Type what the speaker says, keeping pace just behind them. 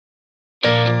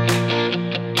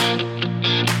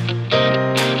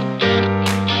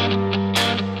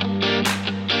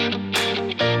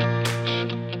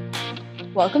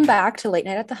back to Late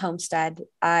Night at the Homestead.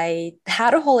 I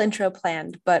had a whole intro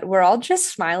planned, but we're all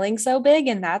just smiling so big,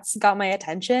 and that's got my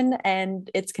attention,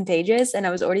 and it's contagious. And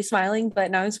I was already smiling,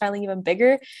 but now I'm smiling even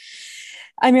bigger.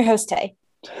 I'm your host, Tay.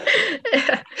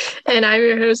 And I'm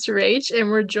your host, Rach, and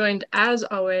we're joined, as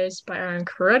always, by our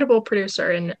incredible producer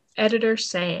and editor,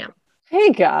 Sam.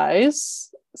 Hey,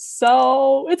 guys.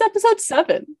 So it's episode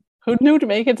 7. Who knew to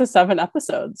make it to 7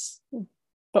 episodes?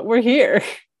 But we're here.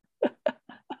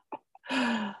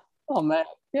 Oh, man.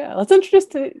 Yeah, let's introduce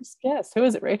today's guest. Who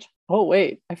is it, Rach? Oh,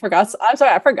 wait. I forgot. I'm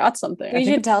sorry. I forgot something. You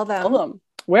should tell them.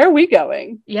 Where are we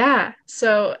going? Yeah,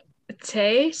 so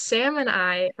Tay, Sam, and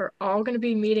I are all going to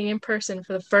be meeting in person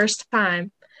for the first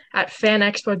time at Fan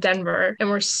Expo Denver, and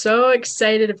we're so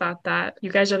excited about that.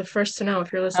 You guys are the first to know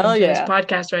if you're listening to this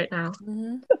podcast right now.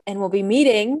 Mm-hmm. And we'll be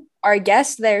meeting our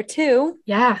guest there too.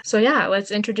 So let's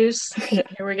introduce. Here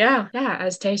we go. Yeah,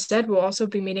 as Tay said, we'll also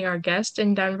be meeting our guest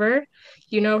in Denver.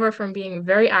 You know her from being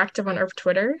very active on ERP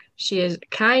Twitter. She is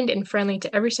kind and friendly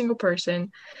to every single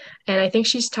person, and I think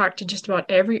she's talked to just about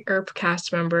every ERP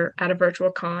cast member at a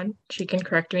virtual con. She can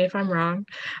correct me if I'm wrong.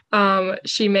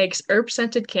 She makes ERP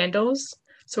scented candles.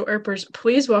 So ERPers,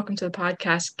 please welcome to the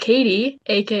podcast, Katie,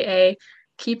 aka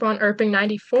Keep on ERPing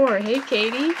 94. Hey,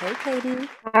 Katie. Hey, Katie.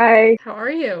 Hi. How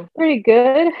are you? Pretty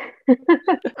good.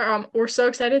 We're so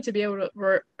excited to be able to.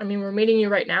 We're meeting you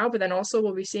right now, but then also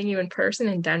we'll be seeing you in person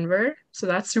in Denver. So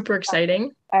that's super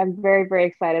exciting. I'm very, very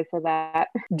excited for that.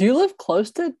 Do you live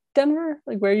close to Denver?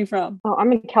 Like, where are you from? Oh,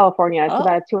 I'm in California. It's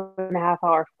about a 2.5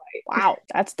 hour flight. Wow,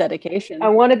 that's dedication. I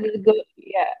wanted to go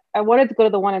to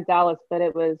the one in Dallas, but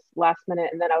it was last minute,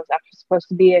 and then I was actually supposed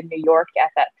to be in New York at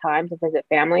that time to visit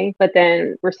family. But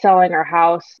then we're selling our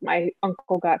house. My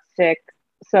uncle got sick,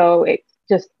 so it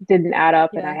just didn't add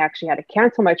up, and I actually had to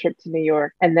cancel my trip to New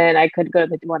York, and then I couldn't go to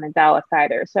the one in Dallas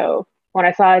either. So when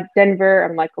I saw Denver,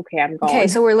 I'm like, okay, I'm going. Okay,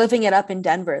 so we're living it up in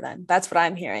Denver then. That's what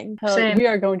I'm hearing. We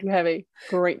are going to have a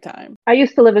great time. I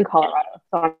used to live in Colorado,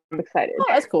 so I'm excited. Oh,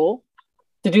 that's cool.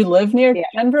 Did you live near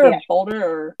Denver or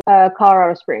Boulder or?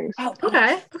 Colorado Springs. Oh,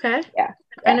 okay. Yeah.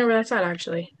 I know where that's at,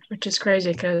 actually, which is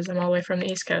crazy because I'm all the way from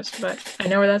the East Coast, but I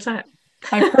know where that's at.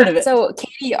 I've heard of it. So,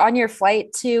 Katie, on your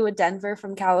flight to Denver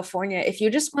from California, if you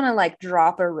just want to like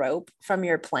drop a rope from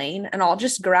your plane, and I'll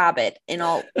just grab it and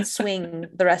I'll swing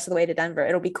the rest of the way to Denver,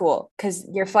 it'll be cool because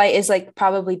your flight is like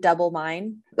probably double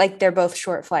mine. Like they're both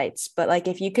short flights, but like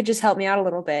if you could just help me out a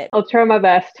little bit. I'll try my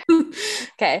best.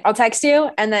 Okay, I'll text you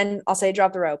and then I'll say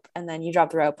drop the rope, and then you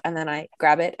drop the rope, and then I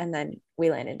grab it, and then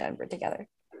we land in Denver together.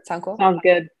 Sound cool? Sounds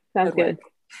good. Sounds good.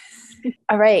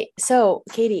 All right. So,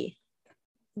 Katie,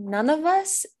 none of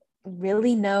us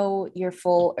really know your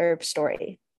full ERP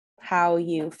story, how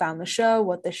you found the show,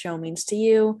 what the show means to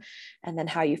you, and then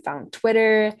how you found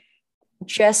Twitter,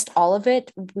 just all of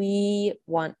it. We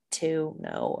want to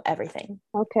know everything.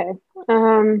 Okay.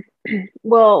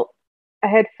 Well, I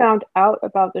had found out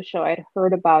about the show. I'd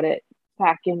heard about it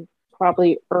back in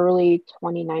probably early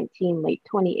 2019, late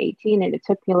 2018, and it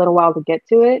took me a little while to get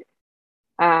to it.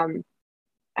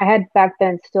 I had back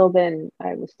then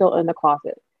I was still in the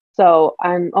closet. So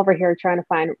I'm over here trying to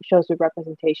find shows with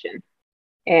representation.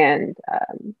 And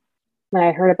when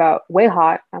I heard about Way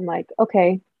Hot, I'm like,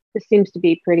 okay, this seems to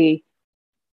be pretty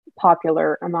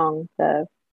popular among the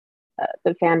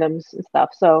fandoms and stuff.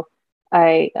 So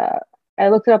I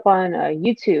looked it up on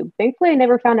YouTube. Thankfully, I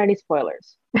never found any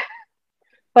spoilers.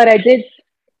 But I did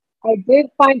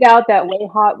find out that Way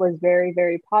Hot was very,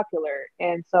 very popular.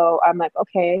 And so I'm like,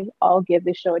 okay, I'll give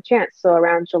this show a chance. So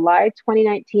around July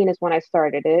 2019 is when I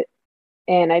started it.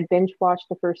 And I binge watched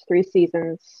the first 3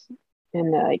 seasons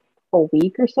in like a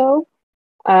week or so.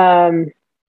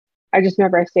 I just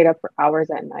remember I stayed up for hours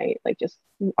at night, like just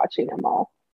watching them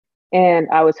all. And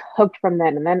I was hooked from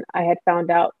then. And then I had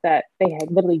found out that they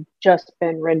had literally just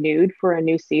been renewed for a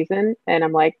new season. And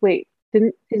I'm like, wait,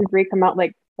 didn't season 3 come out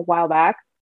like a while back?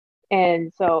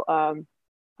 And so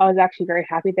I was actually very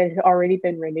happy that it had already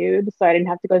been renewed, so I didn't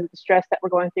have to go through the stress that we're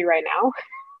going through right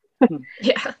now.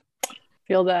 Yeah.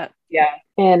 Feel that. Yeah.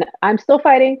 And I'm still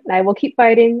fighting, and I will keep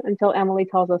fighting until Emily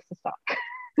tells us to stop.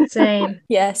 Same.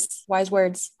 Yes. Wise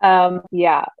words.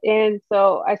 Yeah. And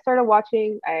so I started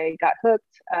watching, I got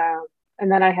hooked,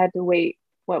 and then I had to wait,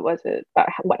 what was it,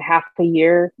 about half a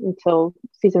year until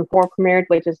season 4 premiered,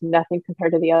 which is nothing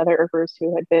compared to the other Irvers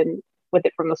who had been with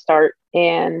it from the start.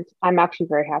 And I'm actually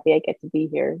very happy I get to be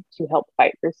here to help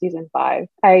fight for season 5.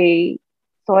 I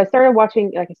started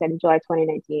watching, like I said, in July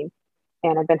 2019,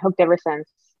 and I've been hooked ever since.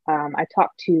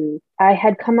 I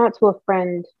had come out to a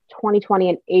friend 2020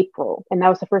 in April, and that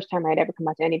was the first time I'd ever come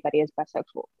out to anybody as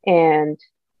bisexual. And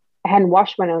I hadn't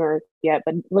watched Winona yet,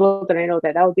 but little did I know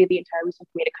that would be the entire reason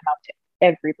for me to come out to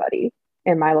everybody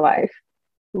in my life.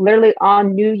 Literally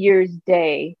on New Year's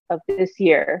Day of this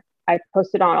year, I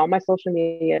posted on all my social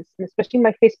medias, and especially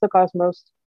my Facebook, I was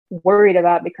most worried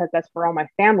about because that's where all my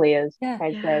family is. Yeah.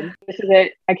 I said, this is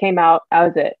it. I came out, that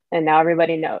was it. And now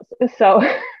everybody knows. So,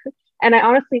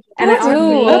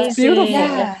 That's beautiful.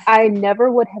 Yeah. I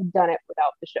never would have done it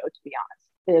without the show, to be honest.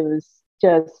 It was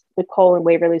just Nicole and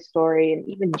Waverly's story, and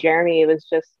even Jeremy. It was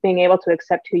just being able to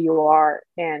accept who you are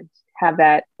and have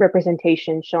that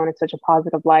representation shown in such a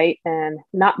positive light, and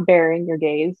not burying your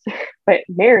gays, but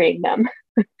marrying them.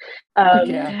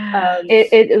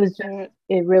 It was just,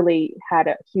 it really had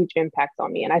a huge impact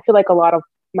on me. And I feel like a lot of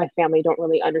my family don't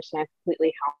really understand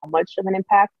completely how much of an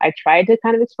impact. I tried to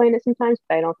kind of explain it sometimes,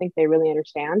 but I don't think they really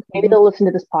understand. Maybe they'll listen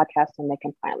to this podcast and they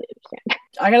can finally understand.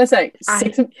 I gotta say,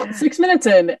 6 minutes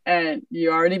in, and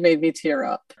you already made me tear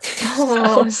up.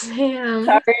 Oh, Sam.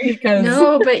 Sorry. Because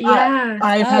No, but yeah.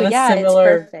 I've had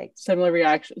it's similar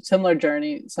reaction, similar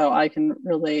journey, so I can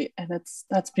relate, and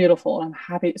that's beautiful. I'm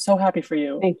happy, so happy for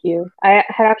you. Thank you. I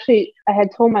had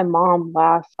told my mom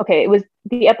it was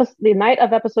the night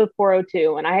of episode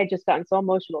 402, and I had just gotten so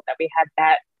emotional that we had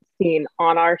that scene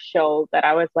on our show that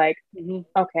I was like,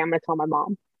 okay, I'm gonna tell my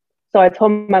mom. So I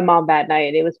told my mom that night,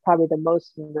 and it was probably the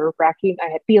most nerve-wracking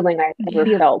feeling I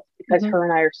ever felt, because her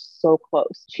and I are so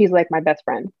close. She's like my best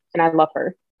friend, and I love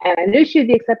her. And I knew she'd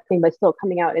be accepting, but still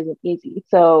coming out isn't easy.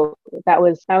 So that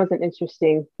was an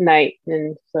interesting night.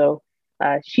 And so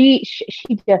she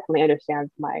definitely understands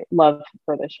my love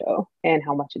for the show and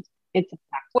how much it's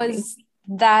Was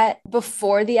that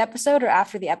before the episode or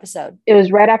after the episode? It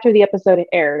was right after the episode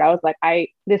aired. I was like,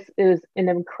 this is an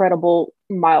incredible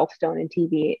milestone in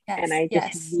TV, and I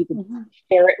just need to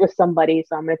share it with somebody.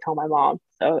 So I'm going to tell my mom.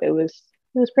 So it was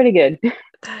pretty good.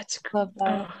 That's cool. Love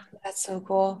that. That's so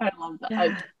cool. I love that.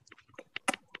 Yeah.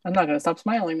 I'm not going to stop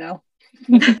smiling now.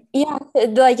 Yeah,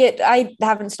 I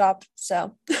haven't stopped.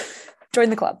 So join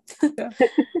the club.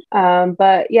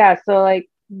 But yeah, so like,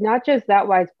 not just that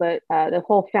wise, but the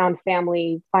whole found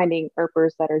family, finding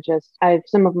Earpers that are just,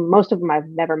 most of them I've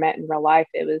never met in real life.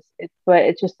 But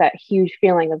it's just that huge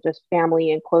feeling of just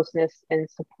family and closeness and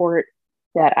support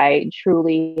that I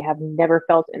truly have never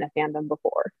felt in a fandom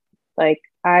before. Like,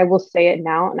 I will say it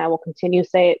now, and I will continue to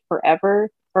say it forever.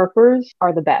 Earpers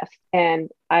are the best, and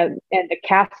the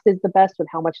cast is the best with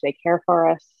how much they care for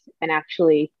us and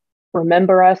actually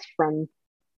remember us from,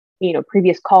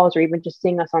 previous calls, or even just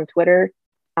seeing us on Twitter.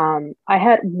 I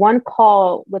had one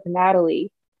call with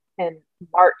Natalie in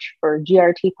March for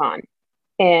GRTCon,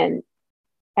 and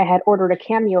I had ordered a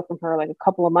cameo from her like a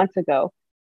couple of months ago,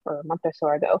 or a month or so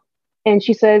ago. And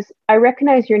she says, I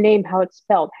recognize your name, how it's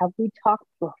spelled. Have we talked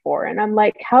before? And I'm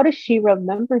like, how does she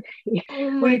remember me?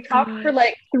 We talked for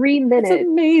like 3 minutes. It's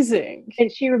amazing.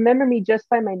 And she remembered me just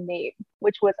by my name,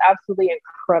 which was absolutely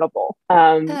incredible.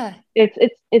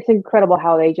 It's incredible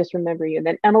how they just remember you. And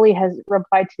then Emily has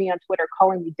replied to me on Twitter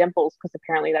calling me Dimples, because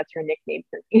apparently that's her nickname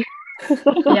for me.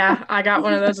 Yeah, I got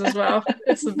one of those as well.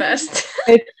 It's the best.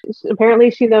 Apparently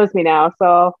she knows me now.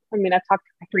 So, I mean, I've talked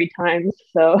to her 3 times,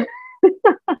 so...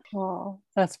 Oh,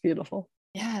 that's beautiful.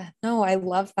 Yeah, no, I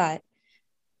love that.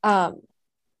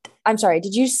 I'm sorry,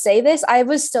 did you say this? I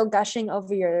was still gushing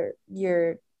over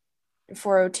your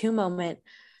 402 moment.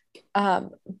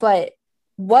 But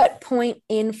what point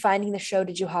in finding the show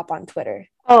did you hop on Twitter?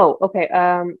 Oh, okay.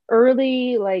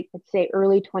 Early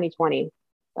 2020,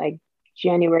 like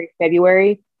January,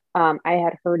 February. I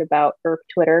had heard about Earp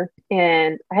Twitter,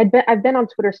 and I've been on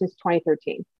Twitter since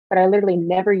 2013, but I literally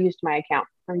never used my account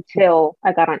until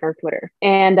I got on Earp Twitter.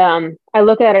 And I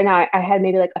look at it now, I had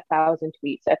maybe like 1,000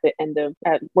 tweets at the end of,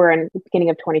 we're in the beginning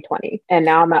of 2020, and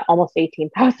now I'm at almost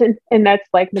 18,000, and that's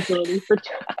like majority for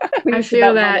tweets. I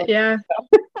feel that, yeah.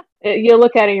 So, you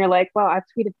look at it and you're like, wow, I've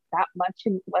tweeted that much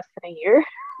in less than a year.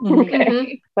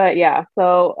 Okay. But yeah,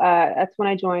 so that's when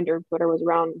I joined Earp Twitter, was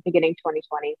around beginning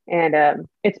 2020. And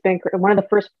it's been one of the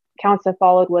first accounts I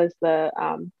followed was the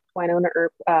Wynonna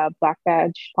Earp Black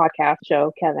Badge podcast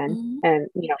show, Kevin. And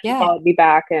he followed me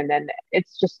back, and then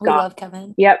it's just we love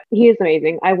Kevin. Yep, he is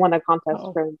amazing. I won a contest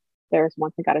for theirs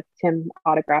once and got a Tim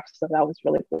autograph, so that was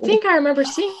really cool. I think I remember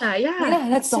seeing that. Yeah,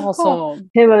 that's so awesome. Cool.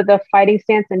 Tim of the fighting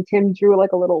stance, and Tim drew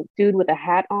like a little dude with a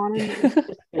hat on him.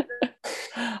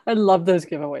 I love those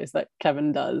giveaways that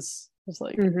Kevin does. It's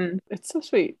like it's so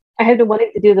sweet. I had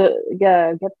wanted to do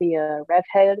get the Rev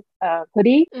Head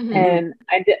hoodie, and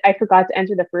I forgot to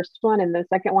enter the first one, and the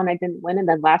second one I didn't win. And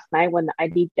then last night when the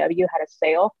IDW had a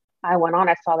sale, I went on,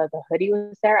 I saw that the hoodie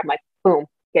was there. I'm like, boom,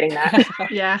 getting that.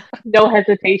 Yeah, no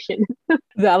hesitation.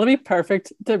 That'll be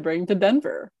perfect to bring to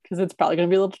Denver, because it's probably going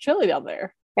to be a little chilly down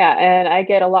there. Yeah, and I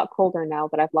get a lot colder now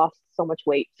that I've lost so much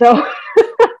weight. So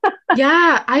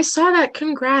Yeah, I saw that.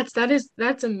 Congrats.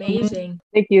 That's amazing.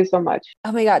 thank you so much.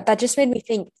 Oh my God, that just made me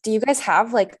think. Do you guys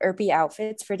have like Irpy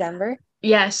outfits for Denver?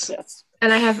 Yes. Yes.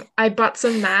 And I bought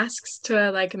some masks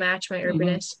to like match my Mhm.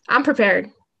 urbiness. I'm prepared.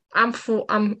 I'm full.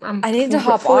 I'm I need to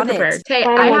hop fully on it. prepared. Hey,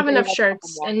 Plan I on have doing enough a couple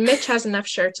shirts, more. and Mitch has enough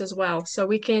shirts as well, so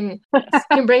we can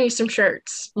bring you some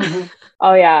shirts. Mhm.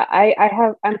 Oh yeah,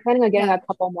 I'm planning on getting Yeah. a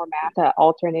couple more maps to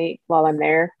alternate while I'm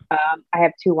there. I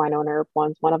have 2 Winona Earp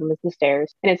ones. One of them is the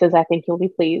stairs, and it says "I think you'll be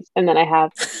pleased," and then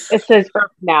it says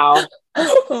Earp now.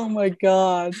 Oh my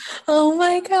god. Oh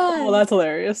my God. Oh, that's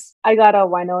hilarious. I got a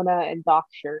Winona and Doc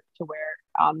shirt to wear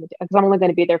because I'm only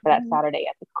going to be there for that Saturday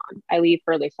at the con. I leave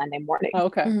early Sunday morning. Oh,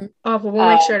 okay. Mhm. Oh, but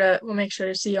we'll make sure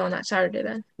to see you on that Saturday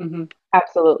then. Hmm.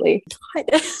 Absolutely.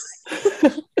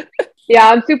 Yeah,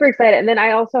 I'm super excited. And then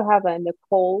I also have a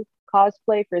Nicole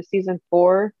cosplay for season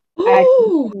 4. I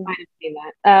Ooh. might have seen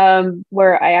that.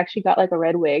 Where I actually got like a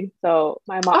red wig. So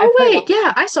my mom. Oh wait,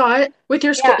 yeah, I saw it with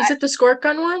your Yeah, is it the squirt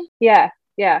gun one? Yeah.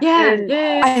 Yeah, And,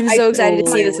 yeah. I'm so excited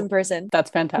to see this Ooh. in person. That's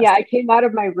fantastic. yeah, I came out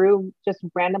of my room just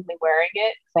randomly wearing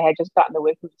it because I had just gotten the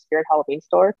wig from the Spirit Halloween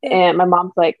store. Yeah. And my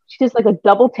mom's like, she does like a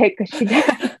double take because she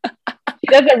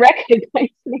doesn't recognize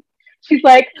me. She's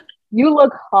like, "You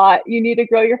look hot. You need to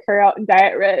grow your hair out and dye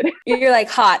it red." You're like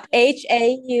hot.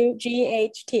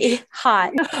 HAUGHT.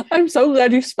 Hot. I'm so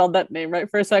glad you spelled that name right.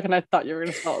 For a second, I thought you were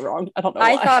going to spell it wrong. I don't know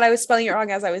I why. thought I was spelling it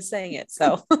wrong as I was saying it.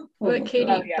 So Oh my But Katie,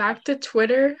 God. yeah. back to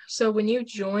Twitter. So when you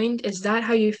joined, is that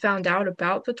how you found out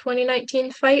about the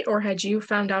 2019 fight, or had you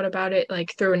found out about it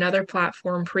like through another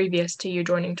platform previous to you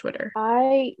joining Twitter?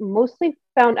 I mostly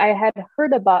found I had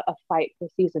heard about a fight for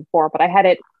season 4, but I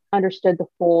hadn't understood the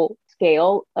full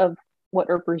scale of what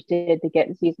Earpers did to get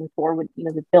in season 4 with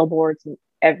the billboards and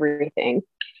everything.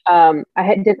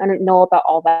 Didn't know about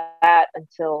all that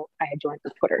until I had joined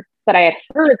the Twitter. But I had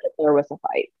heard that there was a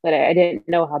fight, but I didn't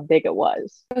know how big it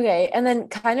was. okay, and then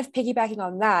kind of piggybacking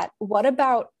on that, what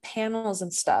about panels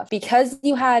and stuff? Because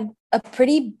you had a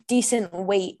pretty decent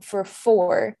wait for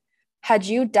 4, had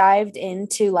you dived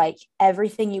into like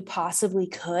everything you possibly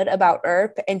could about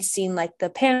Earp and seen like the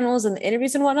panels and the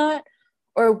interviews and whatnot?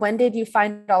 Or when did you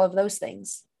find all of those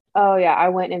things? Oh yeah, I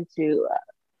went into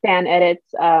fan edits,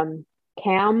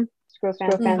 Cam, Scrolls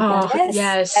Fan Mm. Oh, Yes.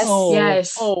 yes. Oh,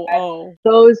 Yes. oh.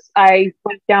 Those I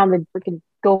went down the freaking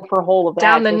gopher hole of that.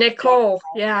 Down the just- Nick hole.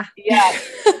 Yeah. Yeah.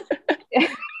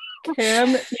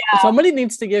 Cam, somebody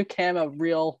needs to give Cam a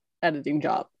real editing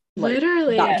job. Like,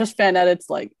 Literally. not just fan edits.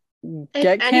 Like,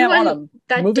 get Cam on anyone a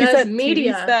that movie does set,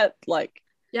 media. TV set. Like,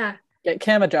 Yeah. get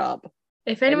Cam a job.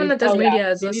 If anyone that does media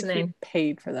is listening,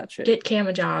 paid for that shit. get Cam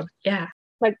a job. Yeah.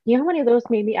 Like, you know how many of those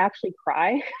made me actually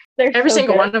cry? They're Every so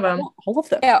single good. one of them. All of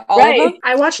them. Yeah, all Right. of them.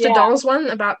 I watched the Yeah. Dolls one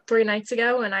about 3 nights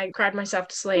ago and I cried myself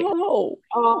to sleep. Oh,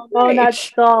 Oh, no,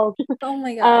 not dolls. Oh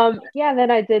my God. Yeah,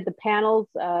 then I did the panels.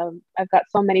 I've got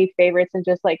so many favorites and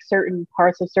just like certain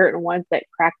parts of certain ones that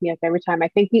crack me up every time. I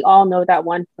think we all know that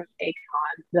one from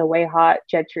Akon, the Way Hot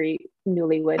Jetri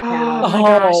newlywed Oh panel. my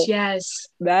gosh, yes.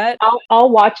 that I'll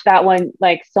watch that one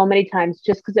like so many times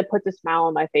just because it puts a smile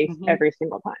on my face Mhm. every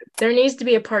single time. There needs to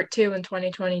be a part 2 in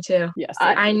 2022. yes.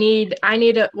 I need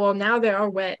a well, now they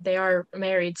are they are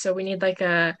married, so we need like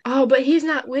but he's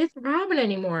not with Robin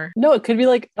anymore. No, it could be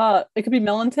like it could be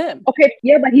Mel and Tim. Okay,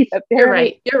 yeah, but he's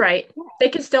apparently You're right. They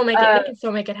can still make it they can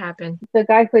still make it happen. the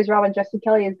guy who plays Robin, Justin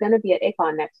Kelly, is going to be at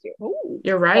Akon next year. Oh,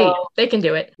 You're right. So- They can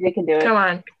do it. They can do it. Come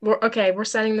on. We're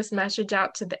sending this message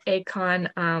out to the Akon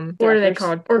what are they Directors.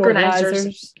 called?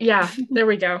 Organizers. Yeah, there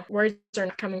we go. Words are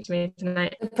not coming to me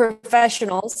tonight. The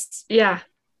professionals. Yeah.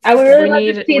 I would really We love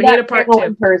need- to see we need that a part panel 2.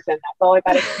 in person. That's all I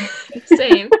gotta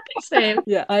say. Same.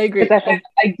 yeah, I agree. Because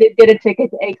I did get a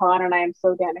ticket to Akon, and I am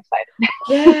so damn excited.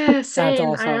 Yeah, same.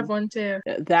 awesome. I have one too.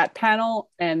 That panel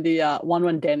and the one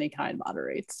when Danny Kind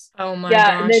moderates. Oh my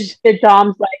Yeah, and then gosh. the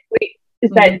Dom's like, "Wait,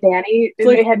 is that Danny?" And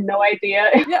like- they had no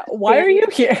idea. Yeah, why are you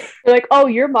here? They're like, "Oh,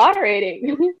 you're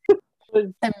moderating."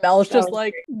 And Mel's That just was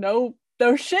like, no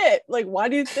shit. Like, why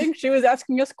do you think she was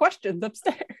asking us questions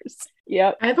upstairs?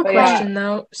 Yep. I have a But yeah. question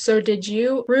though. So did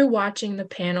you through watching the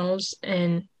panels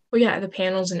and the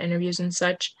panels and interviews and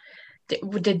such,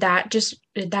 did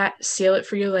that seal it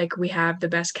for you? Like, we have the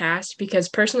best cast? Because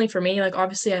personally for me, like,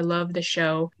 obviously I love the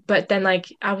show, but then like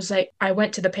I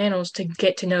went to the panels to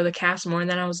get to know the cast more, and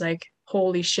then I was like,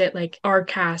 holy shit, like our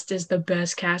cast is the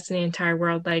best cast in the entire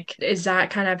world. Like, is that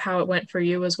kind of how it went for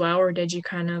you as well, or did you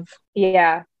kind of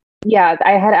Yeah.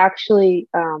 I had actually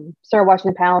started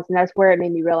watching the panels, and that's where it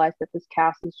made me realize that this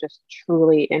cast is just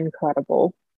truly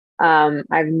incredible.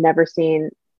 I've never seen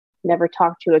never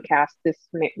talked to a cast this.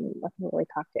 I haven't really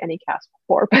talked to any cast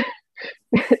before, but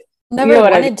Never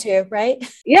wanted to, right?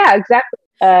 Yeah, exactly.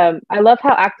 I love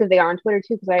how active they are on Twitter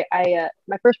too, because I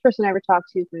my first person I ever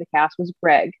talked to from the cast was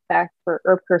Greg back for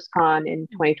EarthCurseCon in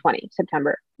 2020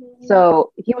 September.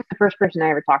 So he was the first person I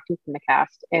ever talked to from the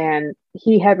cast, and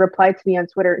he had replied to me on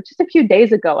Twitter just a few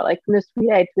days ago, like from this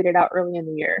tweet I tweeted out early in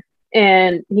the year,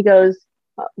 and he goes,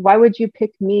 "Why would you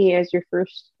pick me as your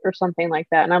first or something like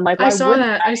that?" And I'm like, I saw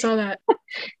that.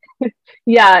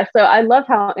 Yeah, so I love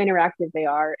how interactive they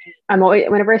are. I'm always,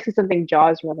 whenever I see something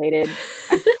Jaws related,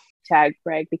 I tag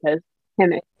Greg, because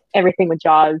everything with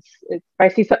Jaws. If I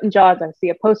see something Jaws, I see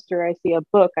a poster, I see a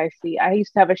book, I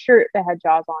used to have a shirt that had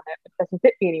Jaws on it, but it doesn't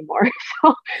fit me anymore.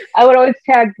 So I would always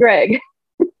tag Greg.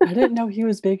 I didn't know he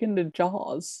was big into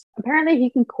Jaws. Apparently he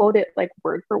can quote it like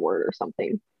word for word or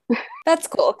something. That's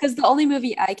cool, because the only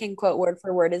movie I can quote word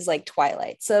for word is like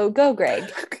Twilight. So go, Greg.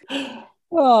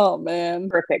 Oh man,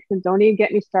 perfect. And don't even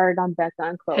get me started on Becca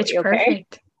and Chloe. It's okay?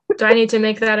 perfect. Do I need to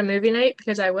make that a movie night?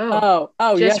 Because I will.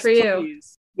 Oh, just yes, for you.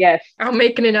 please. Yes. I'm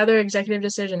making another executive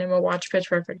decision and we'll watch Pitch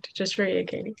Perfect just for you,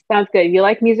 Katie. Sounds good. If you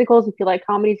like musicals, if you like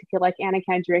comedies, if you like Anna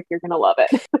Kendrick, you're gonna love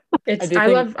it.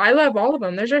 I love all of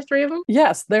them. There's our 3 of them.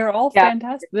 Yes, they're all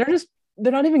fantastic.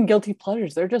 They're not even guilty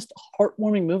pleasures. They're just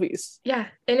heartwarming movies. Yeah,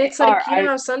 and it's like, you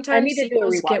know how sometimes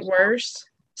sequels get worse.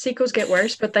 Sequels get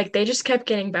worse, but like they just kept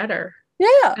getting better.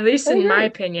 Yeah, at least in my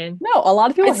opinion. No, a lot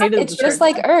of people hated it. It's just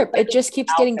like Earp. It just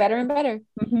keeps getting better and better.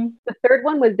 Mm-hmm. The third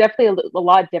one was definitely a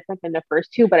lot different than the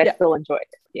first 2, but I still enjoyed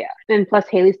it. Yeah, and plus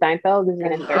Haley Steinfeld is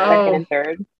in second and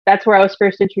third. That's where I was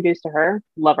first introduced to her.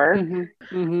 Love her.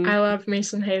 Mm-hmm. Mm-hmm. I love me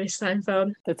some Haley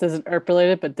Steinfeld. This isn't Earp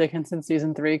related, but Dickinson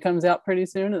season 3 comes out pretty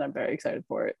soon, and I'm very excited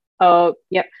for it. Oh,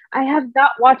 yep. I have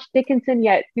not watched Dickinson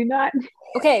yet. Do not.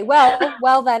 Okay,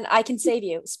 well then I can save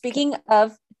you. Speaking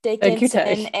of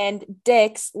Dickinson and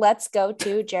Dix, let's go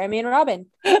to Jeremy and Robin.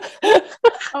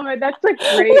 Oh, that's a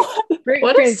great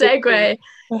what a segue.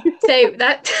 Say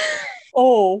that.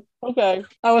 Oh, okay.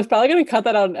 I was probably going to cut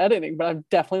that out in editing, but I'm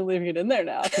definitely leaving it in there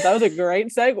now because that was a great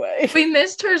segue. We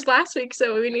missed hers last week,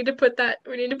 so we need to put that.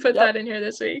 We need to put that in here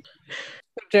this week.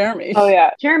 Jeremy. Oh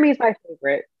yeah, Jeremy's my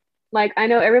favorite. Like, I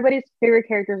know everybody's favorite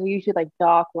characters are usually like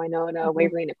Doc, Winona,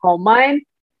 Waverly, Nicole. Mine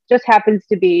just happens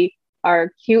to be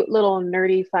our cute little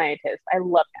nerdy scientist. I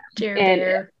love him.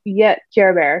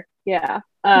 Jer Bear. Yeah.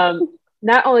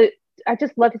 Not only, I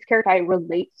just love his character. I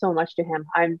relate so much to him.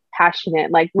 I'm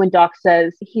passionate. Like when Doc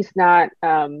says it's not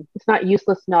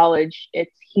useless knowledge. It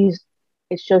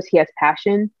shows he has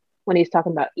passion when he's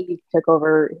talking about Eve took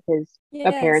over his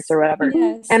appearance or whatever.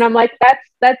 Yes. And I'm like,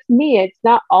 that's me. It's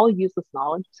not all useless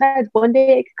knowledge. Besides, one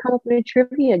day it could come up in a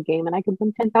trivia game and I could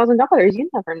win $10,000. You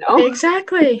never know.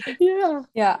 Exactly.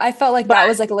 Yeah. I felt like that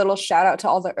was like a little shout out to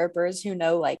all the Earpers who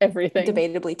know like everything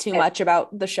debatably too much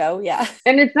about the show. Yeah.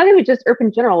 And it's not even just Earp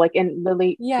in general, like in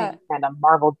Lily and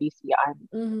Marvel, DC, I'm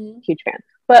a huge fan.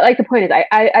 But like the point is,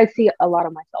 I see a lot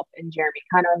of myself in Jeremy,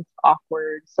 kind of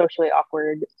awkward, socially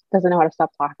awkward, doesn't know how to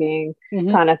stop talking,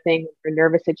 kind of thing for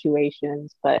nervous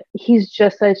situations. But he's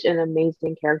just such an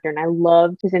amazing character, and I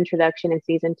loved his introduction in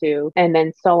season 2, and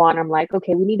then so on. I'm like,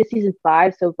 okay, we need a season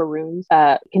 5 so Varun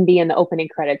can be in the opening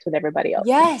credits with everybody else.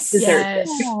 Yes. Yeah.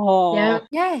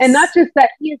 Yes. And not just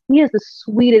that, he is the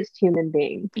sweetest human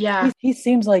being. Yeah. He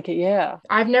seems like it. Yeah.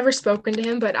 I've never spoken to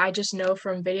him, but I just know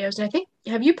from videos, and I think,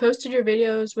 have you posted your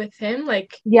videos with him?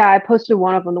 Like, yeah, I posted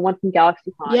one of them, the one from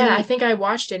GalaxyCon. Yeah, I think I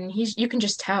watched it, and you can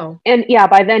just tell. And yeah,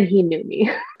 by then he knew me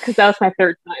because that was my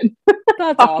third time.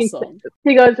 That's awesome.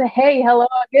 He goes, "Hey, hello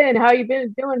again. How you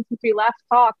been doing since we last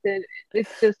talked?" And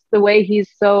it's just the way he's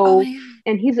so,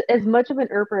 and he's as much of an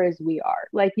Earper as we are.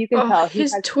 Like you can tell.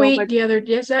 His tweet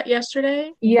is that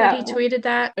yesterday? Yeah, he tweeted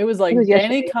that. It was like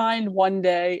Danny Kind one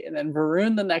day, and then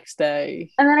Varun the next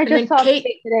day, and then I just saw Kate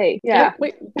today. Yeah,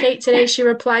 Kate today. She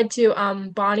replied to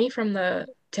Bonnie from the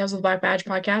Tales of the Black Badge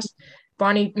podcast.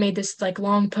 Bonnie made this like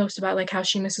long post about like how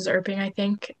she misses Erping. I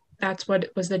think that's what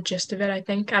was the gist of it. I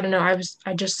think, I don't know.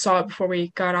 I just saw it before we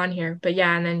got on here, but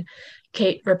yeah. And then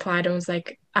Kate replied and was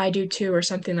like, "I do too," or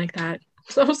something like that.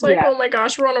 So I was like, oh my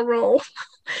gosh, we're on a roll.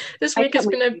 This week has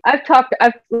been I've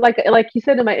like you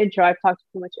said in my intro, I've talked to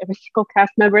pretty much every single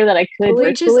cast member that I could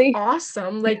virtually. Which is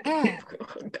awesome. Like,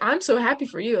 I'm so happy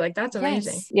for you. Like, that's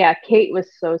amazing. Yes. Yeah, Kate was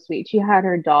so sweet. She had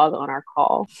her dog on our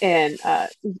call, and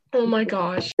oh my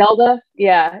gosh, Zelda.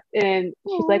 Yeah, and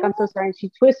she's like, "I'm so sorry." And she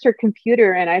twists her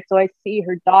computer, and I see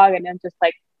her dog, and I'm just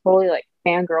like totally like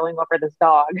fangirling over this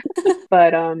dog.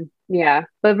 But yeah,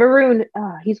 But Varun,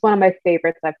 he's one of my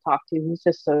favorites I've talked to. He's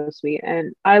just so sweet.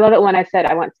 And I love it when I said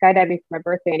I went skydiving for my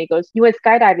birthday. And he goes, "You went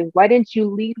skydiving. Why didn't you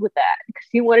lead with that?" Because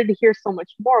he wanted to hear so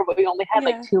much more, but we only had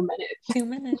like 2 minutes. 2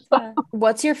 minutes. Yeah.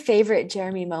 What's your favorite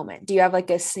Jeremy moment? Do you have like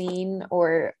a scene,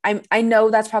 or I know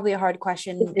that's probably a hard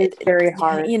question. It's very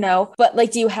hard. You know, but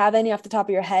like, do you have any off the top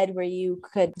of your head where you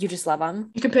just love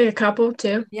them? You can pick a couple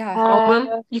too. Yeah. All of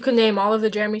them. You can name all of the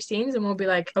Jeremy scenes and we'll be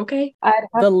like, okay.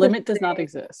 The limit does not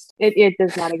exist. It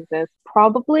does not exist.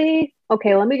 Probably.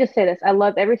 Okay, let me just say this. I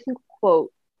love every single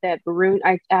quote that Varun,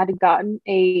 I had gotten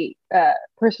a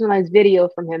personalized video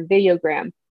from him,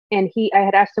 Videogram. And I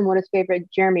had asked him what his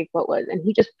favorite Jeremy quote was. And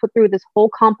he just put through this whole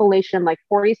compilation, like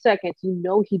 40 seconds. You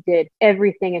know, he did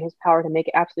everything in his power to make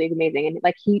it absolutely amazing. And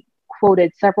like, he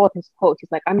quoted several of his quotes.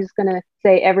 He's like, I'm just going to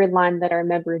say every line that I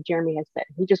remember Jeremy has said.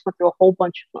 He just went through a whole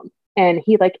bunch of them. And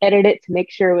he like edited it to make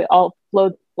sure it all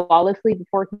flowed flawlessly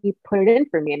before he put it in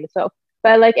for me. And so,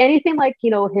 but like anything like,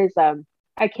 you know, his,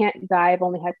 I can't die, I've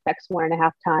only had sex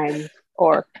 1.5 times,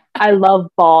 or I love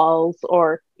balls,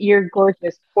 or you're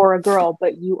gorgeous for a girl,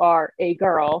 but you are a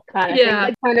girl kind of thing.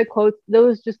 Like kind of quotes,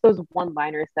 those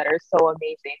one-liners that are so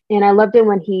amazing. And I loved it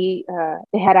when they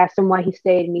had asked him why he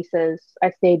stayed, and he says,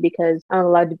 I stayed because I'm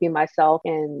allowed to be myself,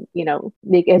 and you know,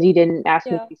 because you didn't ask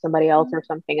me to be somebody else or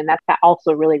something. And that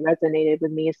also really resonated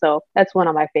with me. So that's one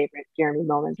of my favorite Jeremy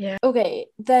moments. Yeah. Okay,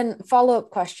 then follow-up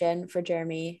question for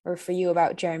Jeremy, or for you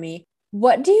about Jeremy.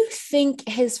 What do you think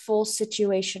his full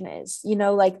situation is? You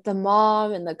know, like the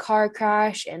mom and the car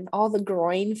crash and all the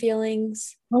groin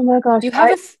feelings. Oh my gosh. Do you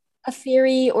have a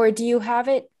theory, or do you have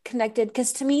it connected?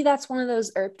 Because to me, that's one of those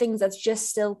things that's just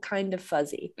still kind of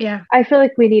fuzzy. Yeah. I feel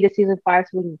like we need a season 5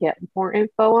 so we can get more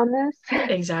info on this.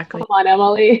 Exactly. Come on,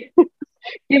 Emily.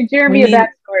 Give Jeremy a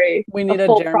backstory. We need a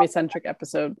Jeremy-centric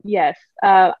episode. Yes.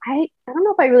 I don't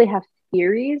know if I really have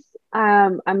theories.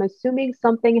 I'm assuming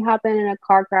something happened in a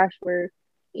car crash where,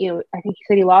 you know, I think he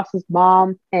said he lost his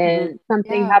mom, and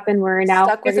something happened where now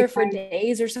stuck with her for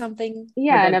days or something.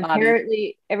 Yeah, and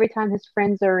apparently every time his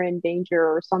friends are in danger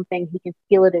or something, he can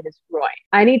feel it in his groin.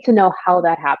 I need to know how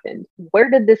that happened. Where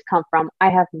did this come from? I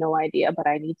have no idea, but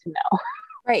I need to know.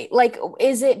 Right. Like,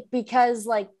 is it because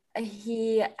like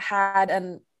he had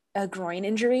a groin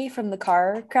injury from the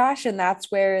car crash, and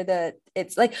that's where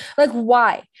it's like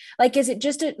why? Like, is it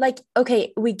just like,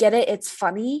 okay, we get it, it's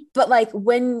funny, but like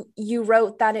when you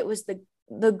wrote that it was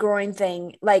the groin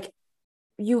thing, like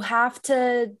you have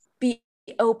to be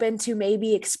open to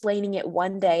maybe explaining it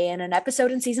one day in an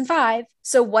episode in season 5.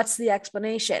 So what's the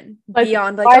explanation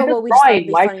beyond like, oh well, we just thought it'd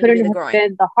be funny to be the groin?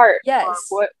 Been the heart? Yes.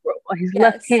 Or his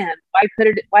left hand.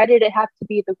 Why did it have to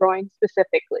be the groin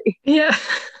specifically? Yeah.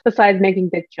 Besides making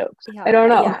dick jokes. Yeah, I don't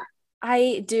know. Yeah.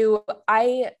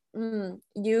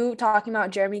 You talking about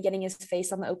Jeremy getting his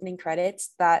face on the opening credits,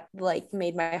 that like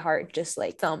made my heart just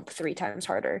like thump 3 times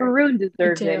harder. Varun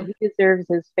deserves it. He deserves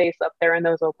his face up there in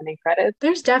those opening credits.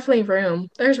 There's definitely room.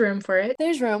 There's room for it.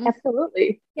 There's room.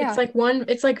 Absolutely. Yeah.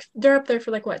 It's like they're up there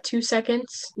for like what, 2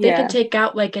 seconds? They can take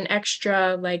out like an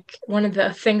extra, like one of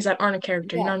the things that aren't a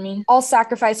character, you know what I mean? I'll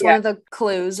sacrifice one of the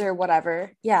clues or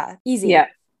whatever. Yeah. Easy. Yeah.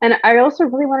 And I also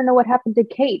really want to know what happened to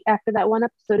Kate after that one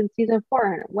episode in season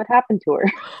 4. What happened to her?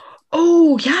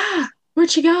 Oh, yeah.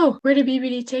 Where'd she go? Where did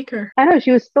BBD take her? I know,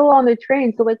 she was still on the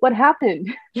train. So, like, what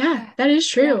happened? Yeah, that is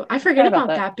true. Yeah, I forget about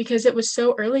that because it was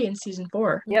so early in season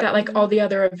 4 that, like, all the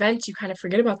other events, you kind of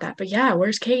forget about that. But yeah,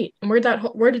 where's Kate? And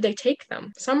where did they take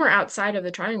them? Somewhere outside of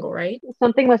the triangle, right?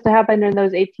 Something must have happened in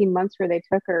those 18 months where they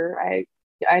took her.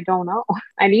 I don't know.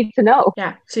 I need to know.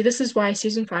 Yeah. See, this is why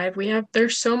season 5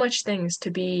 there's so much things to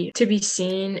be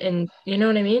seen, and you know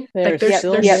what I mean? There's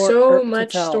so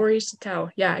much stories to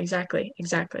tell. Yeah, exactly.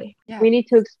 Yeah. We need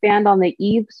to expand on the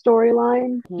Eve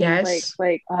storyline. Yes.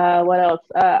 Like what else?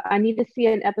 I need to see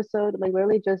an episode like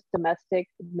literally just domestic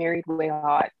Married Way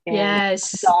Hot. And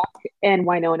yes. Doc and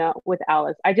Winona with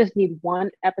Alice. I just need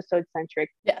one episode centric.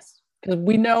 Yes. Because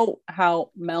we know how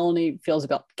Melanie feels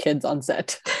about kids on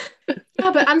set.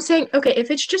 Yeah, but I'm saying, okay, if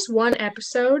it's just one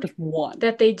episode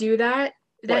that they do that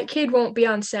kid won't be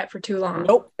on set for too long.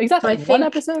 Nope, exactly. So one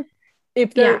episode.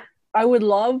 I would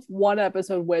love one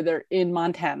episode where they're in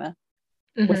Montana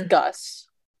with Gus.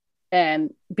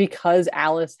 And because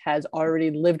Alice has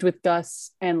already lived with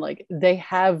Gus and like they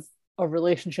have a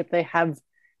relationship, they have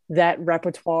that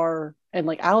repertoire, and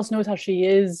like Alice knows how she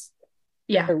is.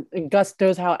 Yeah. And Gus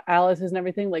knows how Alice is and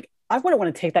everything. Like, I wouldn't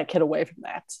want to take that kid away from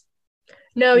that.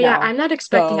 No, yeah, I'm not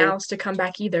expecting Alice to come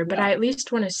back either, but I at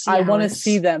least want to see I want to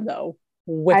see them, though.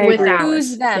 With Alice.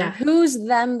 Who's them? Yeah. Who's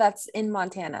them that's in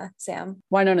Montana, Sam?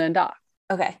 Winona and Doc.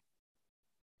 Okay.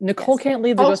 Nicole can't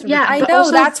leave the Ghost. Yeah, I know.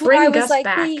 That's why I was like,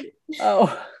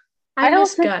 Oh. I I miss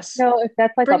also Gus. know if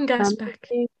that's like Bring a Gus permanent back.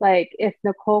 thing, like if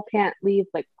Nicole can't leave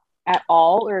like at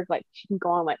all, or if like she can go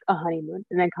on like a honeymoon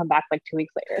and then come back like 2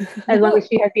 weeks later, as long as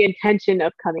she has the intention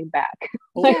of coming back.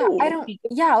 Like, Yeah, I Ooh. don't,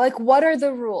 yeah, like what are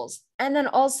the rules? And then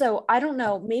also, I don't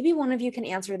know, maybe one of you can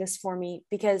answer this for me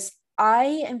because I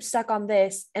am stuck on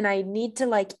this and I need to,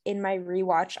 like, in my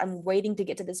rewatch, I'm waiting to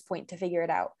get to this point to figure it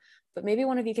out. But maybe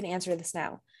one of you can answer this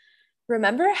now.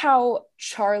 Remember how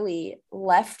Charlie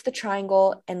left the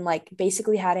triangle and like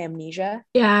basically had amnesia?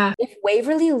 Yeah, If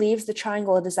Waverly leaves the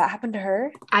triangle, does that happen to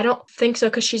her? I don't think so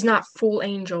because she's not full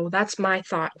angel. That's my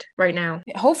thought right now.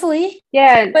 Hopefully.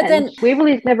 yeah, But and then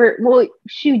Waverly's never. Well,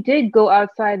 she did go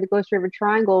outside the Ghost River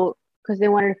Triangle because they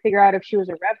wanted to figure out if she was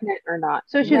a revenant or not.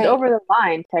 So she was Right. over the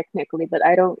line technically, but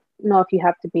I don't know if you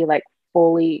have to be like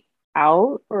fully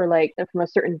out or like from a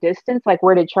certain distance. Like,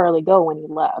 where did Charlie go when he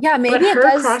left? yeah, But maybe it her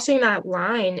does. crossing that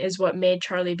line is what made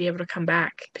Charlie be able to come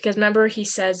back. Because remember, he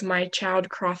says, "My child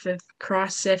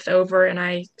crosseth over," and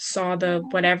I saw the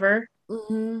whatever.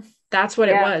 Mhm. That's what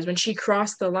it Yeah. was. When she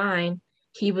crossed the line,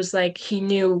 he was like, he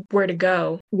knew where to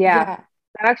go. Yeah, Yeah.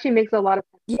 that actually makes a lot of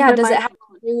sense. Yeah, But does it my- have to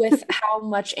do with how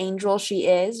much angel she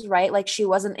is, right? Like she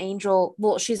was an angel.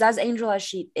 Well, she's as angel as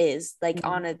she is, like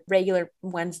on a regular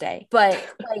Wednesday. But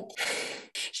like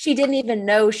she didn't even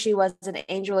know she was an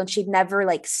angel and she'd never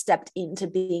like stepped into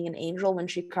being an angel when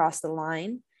she crossed the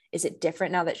line. Is it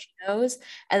different now that she knows?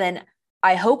 And then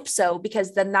I hope so,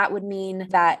 because then that would mean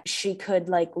that she could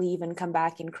like leave and come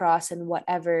back and cross and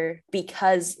whatever,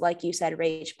 because like you said,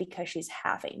 Rach, because she's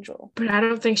half angel. But I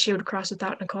don't think she would cross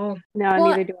without Nicole. No, Well,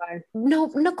 neither do I. No,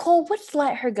 Nicole would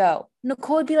let her go.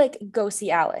 Nicole would be like, go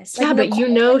see Alice. Like, Yeah, but you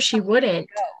Nicole know would she tell her to wouldn't.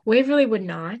 go. Waverly would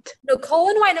not. Nicole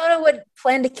and Winona would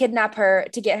plan to kidnap her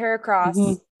to get her across.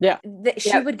 Mhm. Yeah. She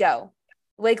Yep. would go.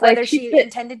 Like Like, whether she she said-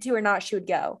 intended to or not, she would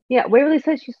go. Yeah, Waverly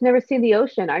says she's never seen the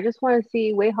ocean. I just want to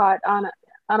see Way Hot on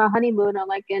a honeymoon on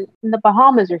like in the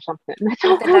Bahamas or something. That's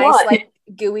all With a I nice want. like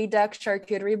gooey duck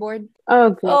charcuterie board.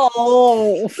 Oh, God.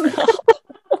 Oh.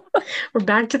 We're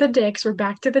back to the dicks. We're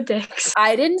back to the dicks.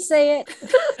 I didn't say it.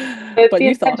 But but the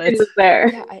you thought intention it. was there.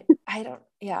 Yeah, I don't.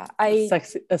 Yeah, A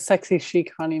sexy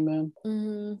chic honeymoon.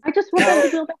 I just want them to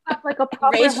be able to have like a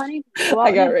proper Rach- honeymoon. Go I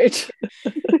out got and- Rach.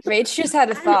 Rach just had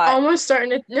a I'm thought. almost starting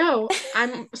to no.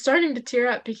 I'm starting to tear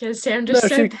up because Sam just No,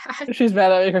 said that. She's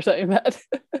mad at me for saying that.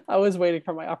 I was waiting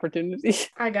for my opportunity.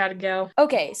 I gotta go.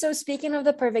 Okay, so speaking of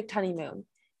the perfect honeymoon,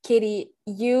 Katie,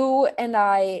 you and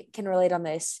I can relate on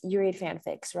this. You read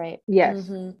fanfics, right? Yes.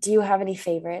 Mhm. Do you have any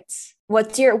favorites?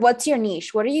 What's your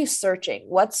niche? What are you searching?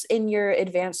 What's in your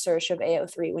advanced search of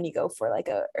AO3 when you go for like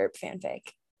a ERP fanfic?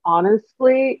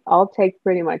 Honestly, I'll take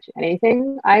pretty much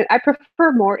anything. I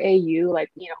prefer more AU, like,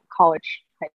 college,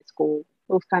 high school,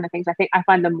 those kind of things. I think I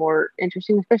find them more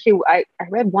interesting, especially I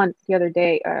read one the other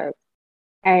day.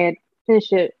 I had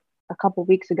finished it a couple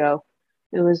weeks ago.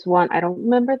 It was one, I don't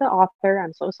remember the author.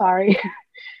 I'm so sorry.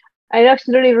 I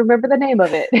actually don't even remember the name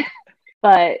of it.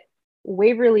 But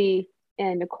Waverly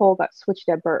and Nicole got switched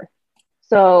at birth.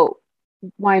 So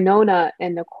Winona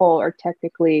and Nicole are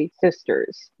technically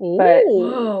sisters. But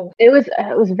Whoa. it was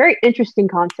a very interesting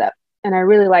concept and I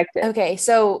really liked it. Okay,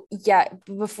 so yeah,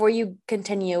 before you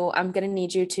continue, I'm gonna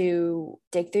need you to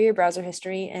dig through your browser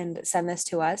history and send this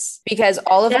to us, because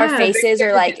all of our Yeah, faces are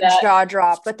do like that. jaw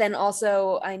drop, but then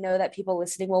also I know that people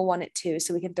listening will want it too,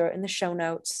 so we can throw it in the show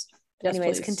notes. Yes,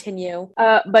 Anyways, please. continue.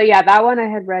 But yeah, that one I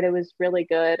had read, it was really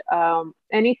good.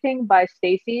 Anything by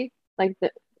Stacy,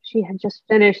 she had just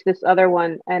finished this other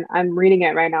one and I'm reading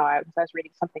it right now. I was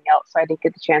reading something else, so I didn't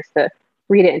get the chance to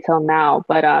read it until now.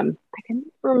 But I can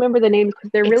remember the names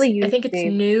because they're really unique I think it's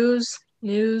names.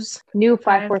 news. New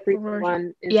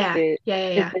 54321 54321 is Yeah. the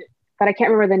Yeah. but I can't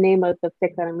remember the name of the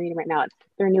fic that I'm reading right now. It's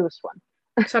their newest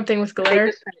one. Something with They glitter.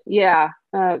 just- yeah.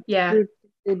 Yeah.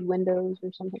 Did Windows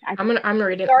or something. I'm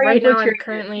reading Sorry, right I'm now.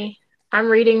 butchering I'm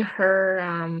reading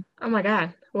her. Oh my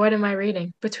god, what am I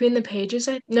reading? Between the Pages.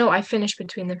 I finished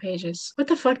Between the Pages. What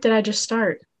the fuck did I just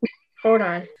start? Hold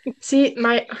on. See,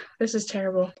 this is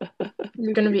terrible.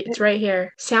 It's right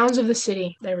here. Sounds of the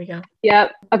City. There we go.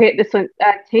 Yep. Okay, this one.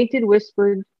 Tainted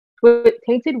Whispers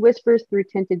through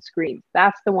Tinted Screens.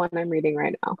 That's the one I'm reading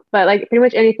right now. But like pretty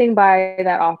much anything by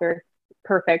that author,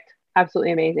 perfect,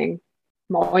 absolutely amazing.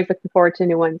 I'm always looking forward to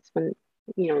new ones when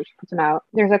she puts them out.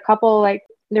 There's a couple,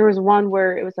 there was one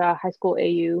where it was a high school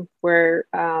AU where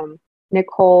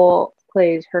Nicole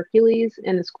plays Hercules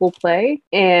in the school play,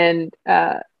 and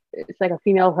it's like a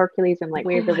female Hercules and like Oh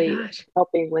my Waverly gosh.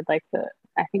 helping with like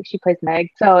I think she plays Meg.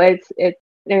 So it's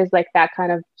there's like that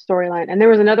kind of storyline. And there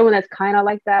was another one that's kind of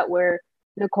like that where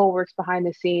Nicole works behind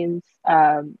the scenes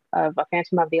of a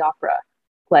Phantom of the Opera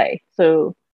play.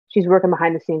 So she's working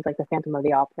behind the scenes like the Phantom of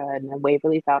the Opera, and then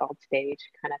Waverly's out on stage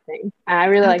kind of thing. And I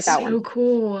really like That's that so one.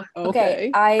 cool.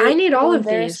 Okay, I need all will of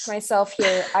embarrass these. myself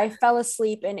here. I fell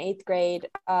asleep in 8th grade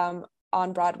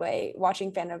on Broadway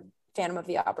watching Phantom of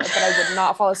the Opera, but I would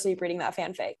not fall asleep reading that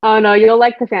fanfic. Oh no, you'll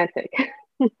like the fanfic.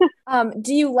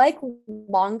 Do you like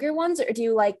longer ones, or do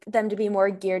you like them to be more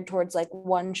geared towards like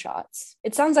one shots?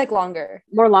 It sounds like longer.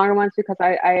 More longer ones because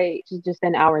I just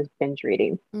spend hours binge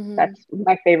reading. Mm-hmm. That's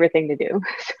my favorite thing to do.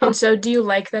 And so do you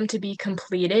like them to be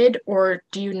completed, or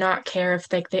do you not care if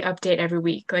like they update every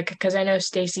week? Like, because I know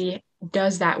Stacy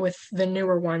does that with the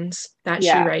newer ones that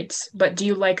she writes, but do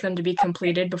you like them to be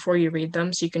completed before you read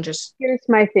them so you can just... Here's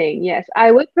my thing. Yes, I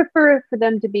would prefer for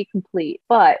them to be complete,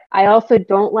 but I also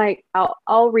don't like,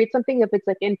 I'll read something if it's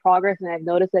like in progress and I've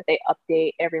noticed that they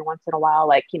update every once in a while,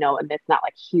 like, you know, and it's not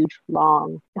like huge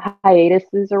long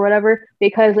hiatuses or whatever,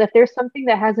 because if there's something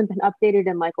that hasn't been updated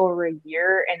in like over a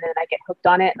year and then I get hooked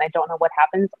on it and I don't know what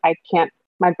happens,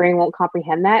 my brain won't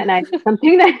comprehend that. And I need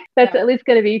something that's at least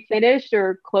going to be finished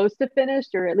or close to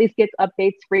finished, or at least gets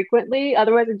updates frequently.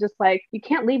 Otherwise, it's just like, you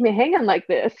can't leave me hanging like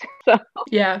this. So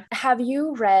yeah. Have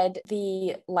you read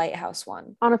the Lighthouse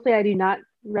one? Honestly, I do not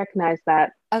recognize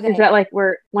that. Okay. Is that like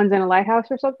where one's in a lighthouse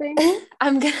or something?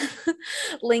 I'm going to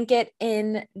link it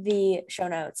in the show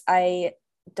notes. I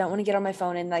don't want to get on my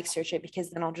phone and like search it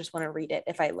because then I'll just want to read it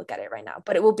if I look at it right now,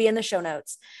 but it will be in the show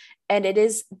notes. And it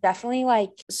is definitely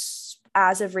like,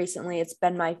 as of recently, it's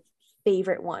been my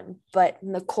favorite one. But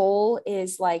Nicole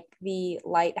is like the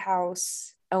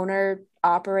lighthouse owner,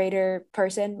 operator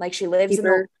person. Like she lives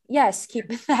Keeper.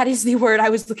 That is the word I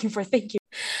was looking for. Thank you.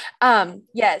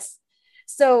 Yes.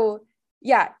 So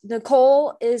yeah,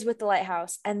 Nicole is with the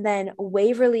lighthouse, and then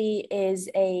Waverly is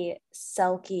a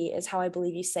Selkie, is how I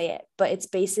believe you say it. But it's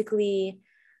basically,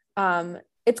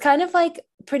 it's kind of like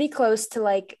pretty close to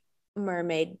like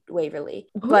mermaid Waverly,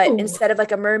 but Ooh. Instead of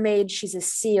like a mermaid, she's a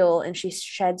seal, and she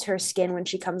sheds her skin when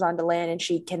she comes onto land, and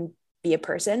she can be a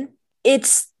person.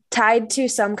 It's tied to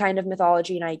some kind of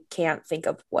mythology, and I can't think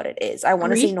of what it is. I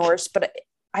want to say Norse, but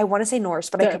I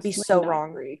could be so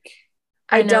wrong. Greek.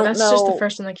 I know, don't that's know. just the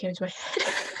first one that came to my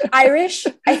head. Irish.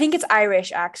 I think it's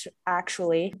Irish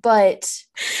actually. But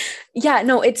yeah,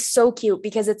 no, it's so cute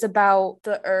because it's about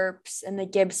the Earps, and the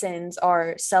Gibsons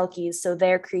are Selkies, so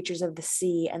they're creatures of the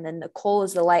sea, and then Nicole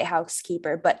is the lighthouse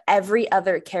keeper. But every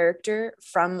other character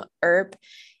from Earp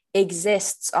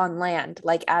exists on land,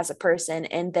 like as a person,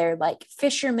 and they're like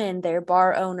fishermen, they're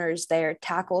bar owners, they're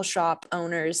tackle shop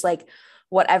owners, like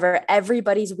whatever.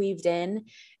 Everybody's weaved in.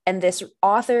 And this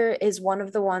author is one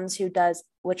of the ones who does,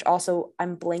 which also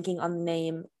I'm blanking on the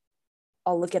name.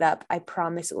 I'll look it up. I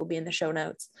promise it will be in the show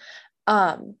notes.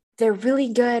 They're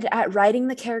really good at writing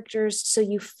the characters so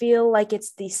you feel like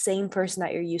it's the same person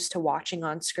that you're used to watching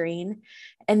on screen.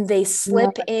 And they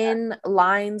slip in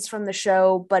lines from the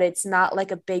show, but it's not like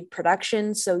a big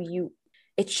production. So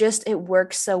it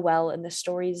works so well, and the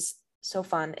story's so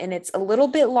fun, and it's a little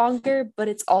bit longer, but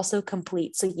it's also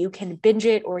complete, so you can binge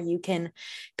it or you can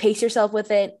pace yourself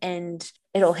with it, and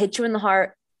it'll hit you in the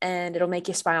heart and it'll make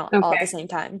you smile all at the same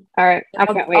time. All right, I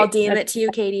can't wait. I'll DM it to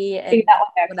you, Katie, and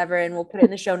whatever, and we'll put it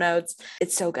in the show notes.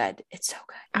 It's so good.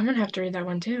 I'm gonna have to read that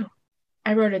one too.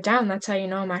 I wrote it down. That's how you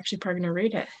know I'm actually probably gonna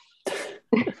read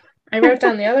it. I wrote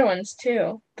down the other ones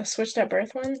too. The Switched at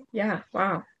Birth one. Yeah,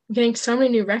 wow. I'm getting so many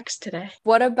new recs today.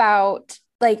 What about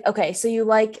okay, so you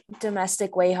like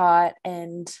domestic way hot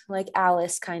and like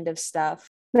Alice kind of stuff.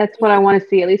 That's what I want to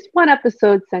see. At least one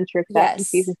episode centric back in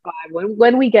season 5.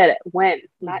 When we get it. When,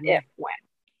 not if, when.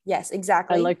 Yes,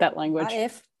 exactly. I like that language. Not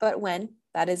if, but when.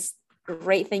 That is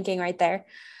great thinking right there.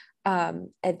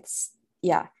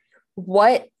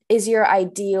 What is your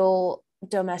ideal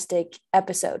domestic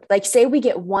episode? Like, say we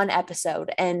get one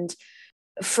episode and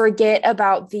forget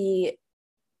about the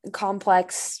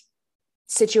complex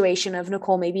situation of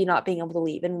Nicole maybe not being able to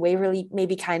leave, and Waverly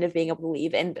maybe kind of being able to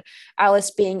leave, and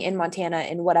Alice being in Montana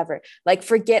and whatever. Like,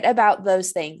 forget about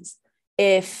those things.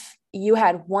 If you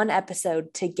had one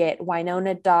episode to get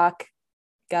Wynonna, Doc,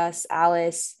 Gus,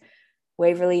 Alice,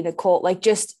 Waverly, Nicole, like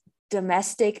just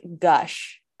domestic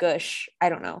gush, I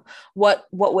don't know. What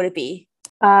would it be?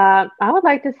 I would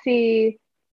like to see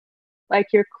like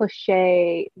your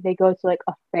cliche, they go to like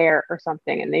a fair or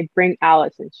something and they bring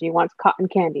Alice and she wants cotton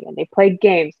candy and they play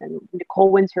games and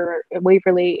Nicole wins her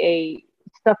Waverly a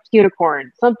stuffed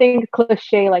unicorn, something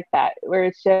cliche like that, where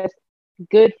it's just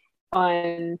good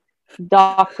fun.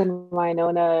 Doc and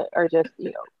Wynonna are just,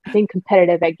 being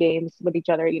competitive at games with each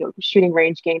other, shooting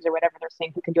range games or whatever. They're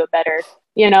saying who can do it better,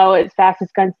 as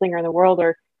fastest gunslinger in the world,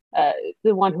 or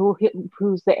the one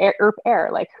who's the Earp heir,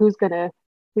 like who's gonna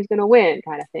who's gonna win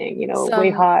kind of thing, you know, way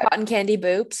Some hot. cotton candy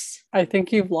boops. I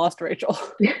think you've lost Rachel.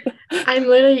 I'm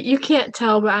literally, you can't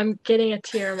tell, but I'm getting a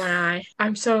tear in my eye.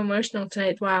 I'm so emotional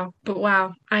tonight. Wow. But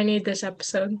wow, I need this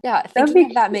episode. Yeah, That'd thinking be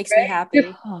of that cute, makes me right? happy.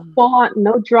 Full on,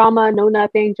 no drama, no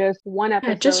nothing, just one Yeah,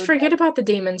 episode. just forget about the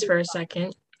demons for a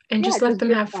second and just let them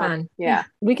good have fun. Yeah.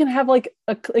 We can have like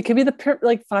it could be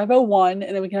like 501,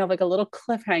 and then we can have like a little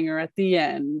cliffhanger at the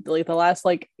end, like the last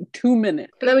like 2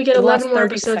 minutes. And then we get The last 11 more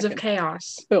 30 episodes of seconds.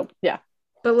 chaos. Boom. Yeah.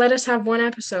 But let us have one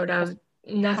episode of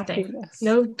nothing. Happiness.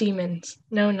 No demons.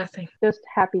 No nothing. Just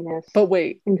happiness. But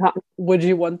wait, and would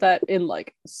you want that in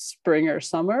like spring or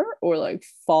summer, or like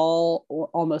fall or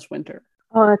almost winter?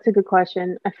 Oh, that's a good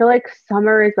question. I feel like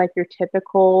summer is like your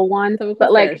typical one, Typical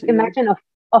but like fair season. imagine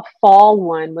a fall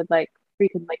one with like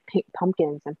freaking like pink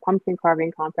pumpkins and pumpkin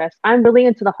carving contest. I'm really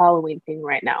into the Halloween thing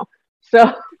right now.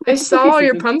 So I saw all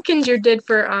your season. pumpkins you did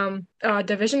for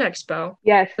Division Expo.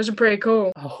 yes, Those are pretty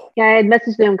cool. Oh, yeah, I had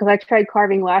messaged them because I tried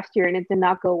carving last year and it did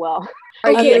not go well.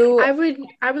 Are Okay, you I would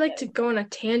like to go on a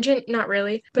tangent, not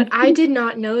really, but I did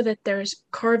not know that there's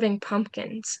carving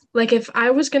pumpkins. Like if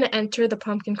I was going to enter the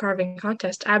pumpkin carving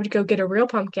contest, I would go get a real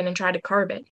pumpkin and try to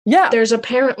carve it. yeah. There's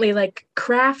apparently like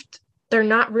they're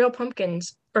not real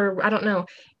pumpkins, or I don't know,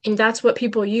 and that's what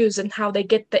people use and how they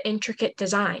get the intricate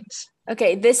designs.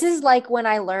 okay? This is like when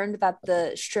I learned that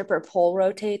the stripper pole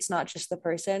rotates, not just the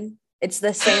person. It's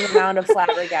the same amount of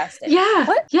flabbergasted. Yeah.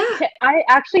 What? Yeah. I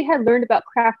actually had learned about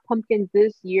craft pumpkins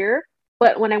this year,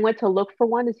 but when I went to look for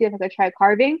one to see if I could try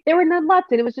carving, there were none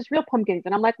left and it was just real pumpkins.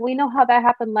 And I'm like, we know how that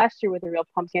happened last year with a real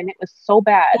pumpkin. It was so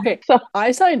bad. Okay, So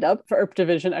I signed up for Earth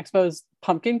Division Expo's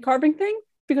pumpkin carving thing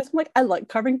because I'm like, I like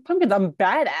carving pumpkins. I'm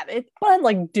bad at it, but I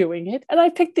like doing it. And I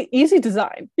picked the easy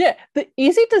design. Yeah, the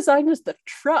easy design was the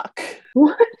truck.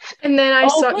 what? And then I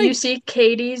saw my- you see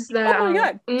Katie's Oh my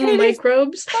God, Katie's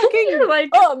microbes. fucking, You're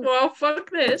like, um, well, fuck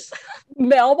this.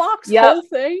 mailbox Yep. whole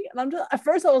thing. And I'm just, at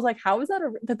first I was like, how is that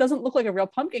that doesn't look like a real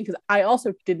pumpkin? Because I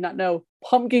also did not know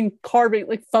pumpkin carving,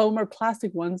 like foam or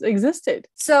plastic ones, existed.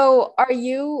 So, are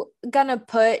you gonna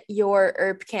put your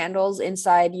herb candles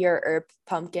inside your herb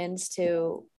pumpkins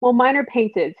too? Well, mine are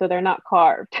painted, so they're not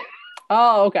carved.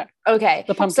 Oh, okay. Okay.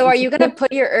 The pumpkins. So, are you gonna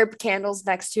put your herb candles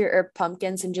next to your herb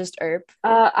pumpkins and just herb?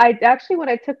 I actually, when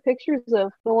I took pictures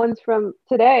of the ones from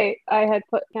today, I had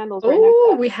put candles right next Oh,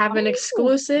 to them. we have an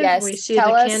exclusive. Yes, We see tell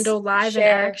the us, candle live in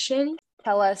share. action.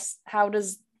 Tell us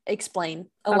explain,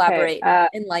 elaborate,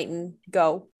 enlighten,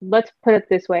 go. Let's put it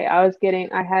this way. I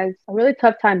had a really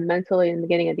tough time mentally in the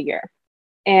beginning of the year.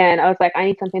 And I was like, I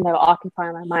need something that will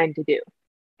occupy my mind to do.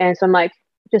 And so I'm like,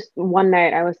 just one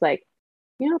night I was like,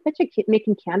 you know, I bet you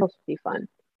making candles would be fun.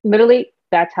 Literally,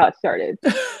 that's how it started.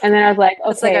 And then I was like, okay.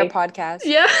 It's like our podcast.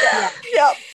 Yeah.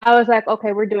 Yep. I was like,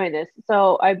 okay, we're doing this.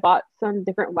 So I bought some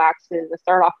different waxes. I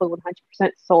started off with 100%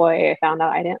 soy. I found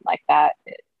out I didn't like that.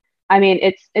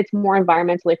 It's more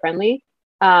environmentally friendly.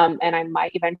 And I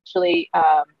might eventually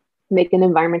make an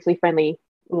environmentally friendly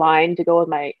line to go with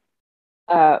my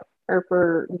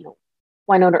Erper,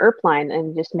 Winona Earp line,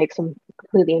 and just make some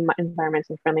completely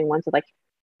environmentally friendly ones with like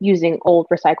using old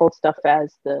recycled stuff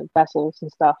as the vessels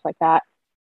and stuff like that.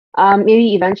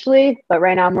 Maybe eventually, but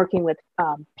right now I'm working with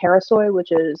Parasoy,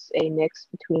 which is a mix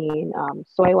between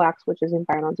soy wax, which is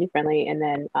environmentally friendly, and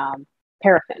then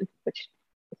paraffin, which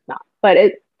is not. But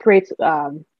it creates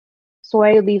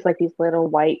soy leaves like these little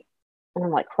white, and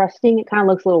I'm like crusting. It kind of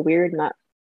looks a little weird,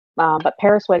 but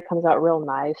Parasoy comes out real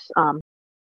nice.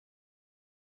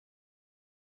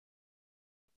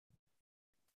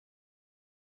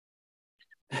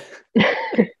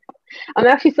 I'm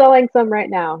actually selling some right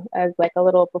now as like a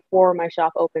little before my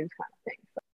shop opens kind of thing.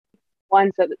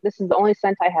 So this is the only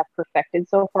scent I have perfected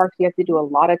so far. So you have to do a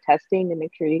lot of testing to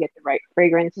make sure you get the right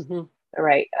fragrance, the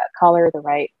right color,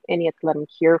 and you have to let them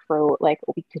cure for like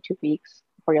a week to 2 weeks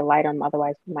before you light them.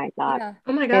 Otherwise, you might not. Yeah.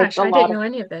 Oh my gosh, I didn't know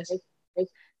any of this. There's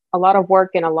a lot of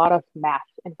work and a lot of math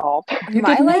involved.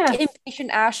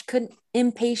 Impatient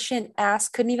ass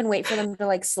couldn't even wait for them to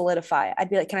like solidify. I'd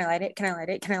be like, can I light it? Can I light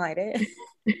it? Can I light it?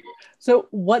 So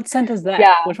what scent is that?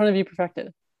 Yeah. Which one have you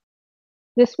perfected?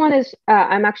 This one is,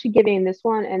 I'm actually giving this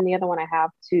one and the other one I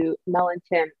have to Mel and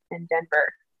Tim in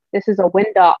Denver. This is a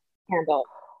Windop candle.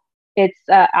 It's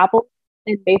apple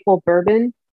and maple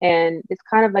bourbon, and it's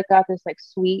kind of like got this like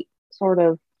sweet sort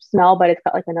of smell, but it's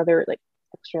got like another like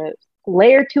extra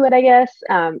layer to it, I guess.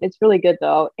 It's really good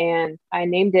though, and I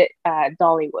named it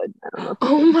Dollywood. I don't know.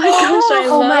 Oh my gosh, I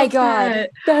Oh love my God.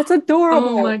 that. That's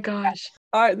adorable. Oh my gosh.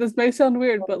 All right, this may sound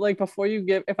weird, but like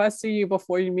if I see you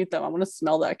before you meet them, I'm gonna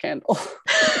smell that candle.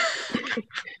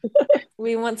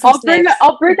 We want some I'll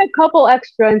bring sniffs. a couple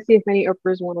extra and see if any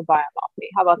Erpers want to buy them off me.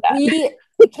 How about that?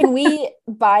 Can we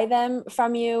buy them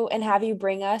from you and have you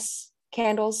bring us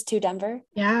candles to Denver?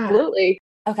 Yeah. Absolutely.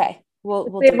 Okay. We'll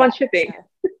Save do on that. shipping.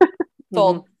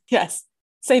 Sold. Yes.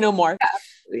 Say no more.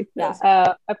 Yeah.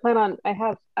 I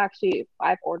have actually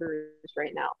 5 orders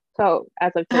right now. So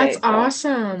as of today. That's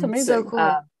awesome. That's amazing. So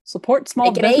cool. Support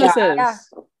small Make it 8.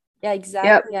 businesses. Yeah, exactly.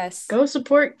 Yep. Yes. Go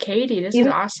support Katie. This is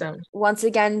awesome. Once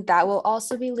again, that will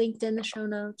also be linked in the show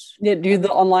notes. Yeah, do you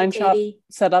the online shop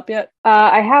set up yet?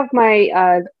 I have my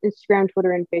Instagram,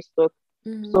 Twitter, and Facebook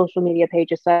Mhm. social media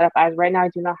pages set up. As right now, I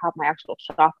do not have my actual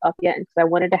shop up yet because I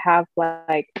wanted to have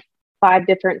like 5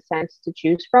 different scents to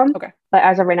choose from. Okay. But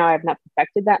as of right now, I have not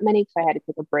perfected that many because I had to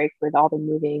take a break with all the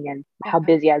moving and how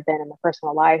busy I've been in my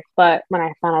personal life. But when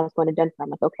I found I was going to Denver, I'm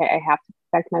like, okay, I have to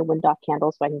perfect my Windock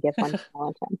candle so I can give one to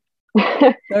Valentine.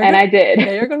 And I did.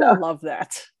 They're gonna love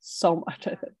that so much,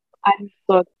 I think. I'm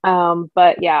so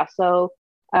but yeah, so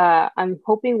I'm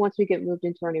hoping once we get moved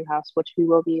into our new house, which we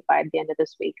will be by the end of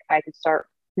this week, I can start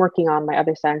working on my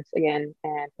other scents again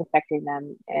and perfecting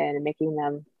them and making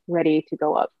them ready to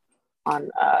go up on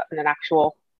an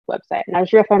actual website. Not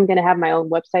sure if I'm going to have my own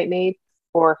website made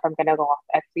or if I'm going to go off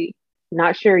Etsy.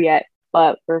 Not sure yet,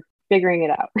 but we're figuring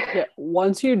it out. Yeah,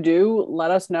 once you do,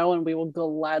 let us know and we will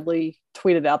gladly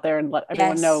tweet it out there and let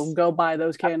everyone know. Go buy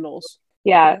those candles.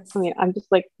 Yeah, I mean, I'm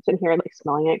just like sitting here like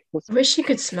smelling it. I wish you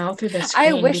could smell through the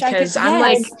screen. I wish I could. I'm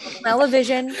like,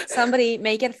 smell-o-vision. Somebody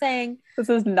make it a thing. This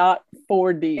is not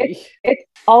 4D. It's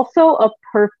also a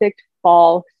perfect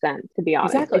fall scent, to be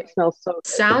honest. Exactly. It smells so good.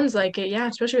 Sounds like it, yeah,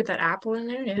 especially with that apple in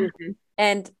there. Yeah. Mm-hmm.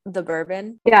 And the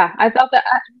bourbon. Yeah, I thought that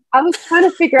I was trying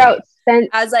to figure out scents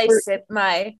as I sip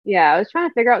my. Yeah, I was trying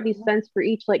to figure out these scents for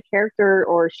each like character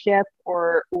or ship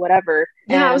or whatever.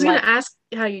 Yeah, and I was gonna ask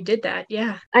how you did that.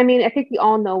 Yeah. I mean, I think we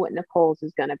all know what Nicole's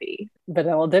is gonna be.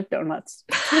 Vanilla dip donuts.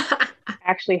 I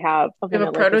actually have a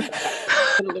vanilla prototype.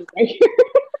 right here.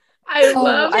 I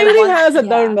love it. It has a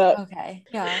donut. Okay.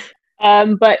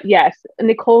 Yeah. But yes,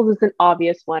 Nicole's is an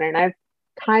obvious one, and I've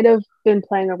kind of been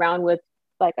playing around with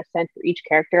like a scent for each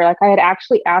character. Like I had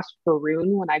actually asked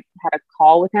Varun when I had a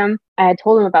call with him. I had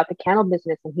told him about the candle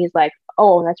business, and he's like,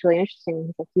 "Oh, that's really interesting."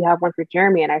 He's like, "Do you have one for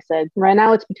Jeremy?" And I said, "Right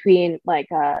now it's between like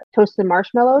toasted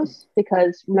marshmallows,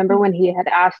 because remember when he had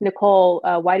asked Nicole,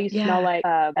 why do you smell like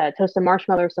toasted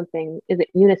marshmallow or something? Is it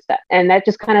unisex?" And that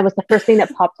just kind of was the first thing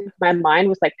that popped into my mind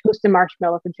was like toasted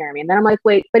marshmallow for Jeremy. And then I'm like,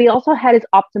 wait, but he also had his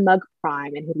Optimug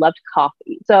Prime, and he loved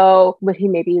coffee. So would he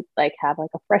maybe like have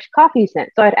like a fresh coffee scent?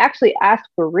 So I'd actually asked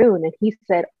Varun, and he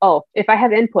said, "Oh, if I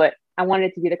have input, I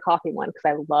wanted it to be the coffee one because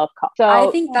I love coffee." So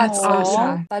I think that's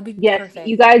awesome. That'd be perfect.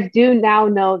 You guys do now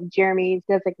know Jeremy's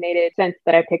designated scent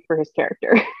that I picked for his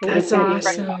character. That's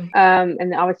awesome.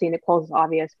 And obviously Nicole's is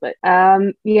obvious, but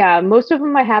yeah, most of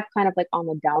them I have kind of like on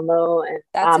the down low, and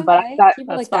that's okay. But I thought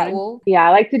that's fine. Yeah,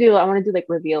 I want to do like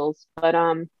reveals, but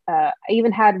I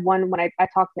even had one when I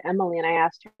talked to Emily and I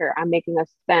asked her, I'm making a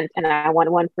scent and I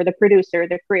want one for the producer,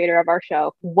 the creator of our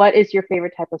show. What is your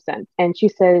favorite type of scent? And she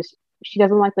says she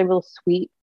doesn't like the real sweet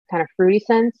kind of fruity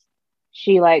scents.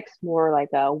 She likes more like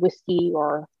a whiskey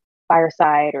or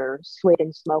fireside or sweet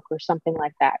and smoke or something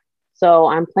like that. So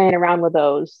I'm playing around with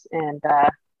those, and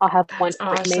I'll have one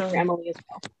made for Emily as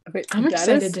well. Okay, I'm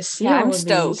excited to see all I'm of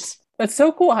stoked. these. That's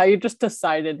so cool how you just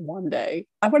decided one day,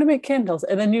 I want to make candles,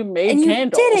 and then you made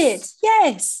candles. You did it.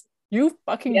 Yes. You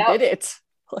fucking did it.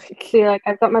 Like, see, like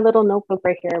I've got my little notebook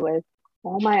right here with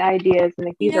all my ideas, and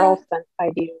like, these are all scent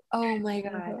ideas. Oh my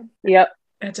God. Yep.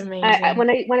 That's amazing. When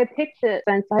I pick the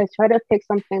scents, I try to pick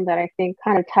something that I think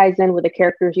kind of ties in with the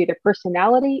character's either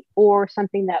personality or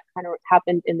something that kind of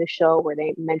happened in the show where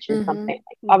they mentioned something. Like,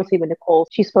 obviously with Nicole,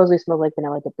 she supposedly smells like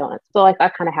vanilla dip donuts. So like I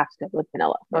kind of have to go with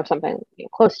vanilla or something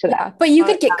close to that. But you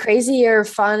could get crazy or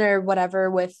fun or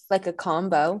whatever with like a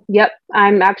combo. Yep.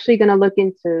 I'm actually going to look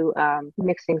into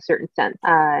mixing certain scents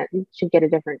to get a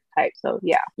different type. So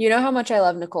yeah. You know how much I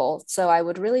love Nicole. So I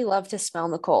would really love to smell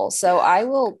Nicole. So I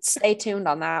will stay tuned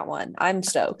on that one. I'm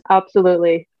stoked.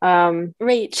 Absolutely.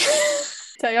 Rach.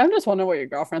 Tell you, I'm just wondering what your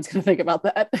girlfriend's gonna think about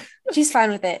that. She's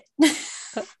fine with it.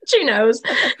 She knows.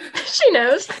 She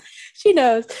knows. She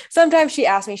knows. Sometimes she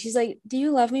asks me, she's like, "Do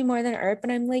you love me more than Erp?"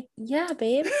 And I'm like, "Yeah,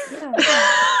 babe. Yeah."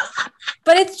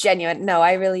 But it's genuine. No,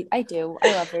 I do.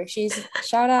 I love her. She's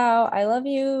shout out. I love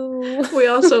you. We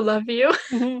also love you.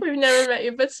 We've never met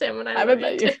you, but Sam and I haven't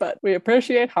met you, but we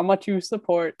appreciate how much you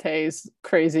support Tay's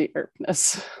crazy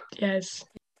Erpness. Yes.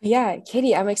 Yeah,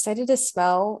 Katie, I'm excited to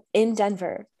smell in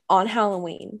Denver on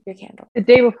Halloween your candle. The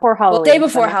day before Halloween. Well, day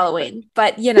before Halloween,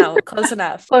 but close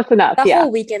enough. Close enough. The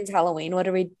whole weekend's Halloween. What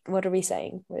are we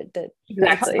saying?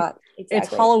 Exactly. It's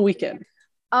Halloween weekend.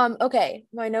 Okay,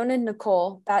 Winona and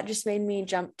Nicole, that just made me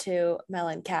jump to Mel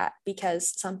and Kat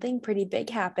because something pretty big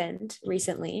happened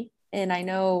recently. And I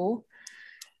know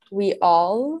we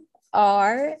all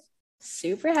are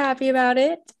super happy about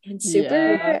it and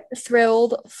super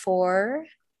thrilled for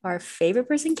our favorite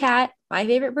person, Kat, my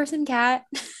favorite person, Kat.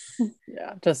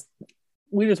 Yeah,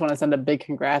 we just want to send a big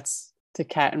congrats to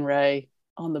Kat and Ray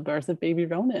on the birth of baby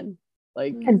Ronan.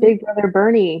 And Big Brother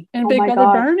Bernie. And Big Brother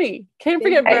Bernie. Can't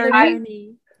forget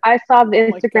Bernie. I saw the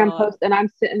Instagram post and I'm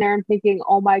sitting there and thinking,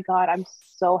 oh my God, I'm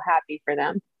so happy for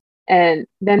them. And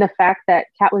then the fact that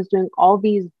Kat was doing all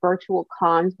these virtual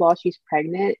cons while she's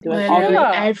pregnant, doing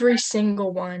every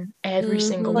single one,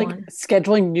 like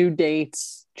scheduling new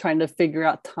dates, trying to figure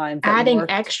out times, adding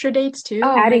extra dates too.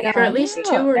 Adding for at least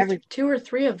two or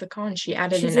three of the cons, she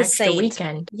added an extra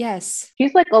weekend. Yes,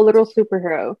 she's like a little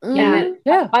superhero. Mm-hmm.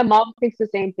 And my mom thinks the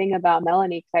same thing about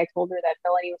Melanie because I told her that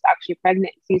Melanie was actually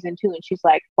pregnant in season 2, and she's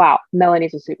like, "Wow,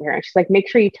 Melanie's a superhero." And she's like, "Make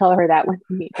sure you tell her that when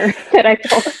you meet her." That I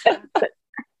told her that.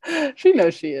 She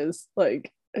knows she is.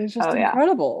 Like, it's just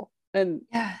incredible. And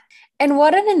and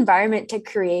what an environment to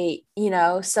create,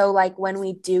 so like when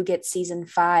we do get season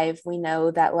 5, we know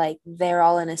that like they're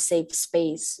all in a safe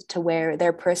space to where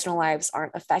their personal lives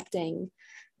aren't affecting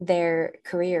their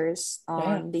careers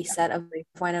on the set of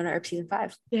Winona Earp season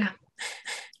 5.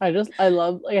 I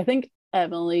love, like, I think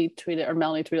Melanie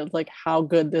tweeted like how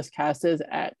good this cast is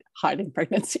at hiding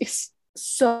pregnancies.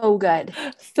 So good.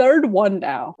 3rd one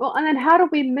now. Well, and then how do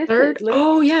we miss it?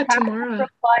 Literally, Kat tomorrow.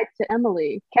 Replied to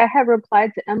Emily. Kat had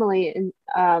replied to Emily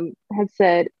and had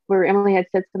said, where Emily had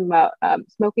said something about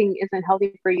smoking isn't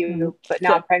healthy for you, but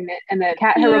now I'm pregnant. And then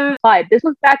Kat had replied. This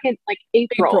was back in like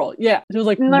April. Yeah, it was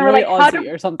like really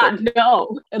Aussie or something.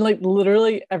 No, and like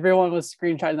literally everyone was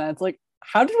screenshotting that. It's like,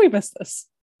 how did we miss this?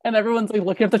 And everyone's like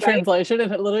looking up the translation,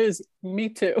 and it literally is me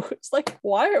too. It's like,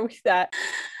 why are we that?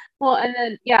 Well, and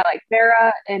then like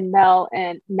Vera and Mel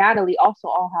and Natalie also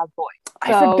all have boys.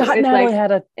 So I forgot Natalie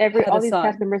had all these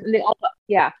cast members, and they all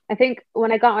I think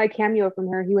when I got my cameo from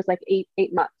her, he was like eight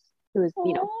months. He was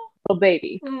little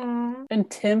baby. Aww.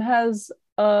 And Tim has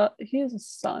he has a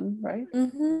son, right?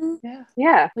 Mm-hmm.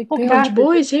 Yeah. Like bunch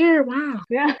boys here. Wow.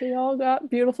 Yeah. They all got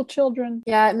beautiful children.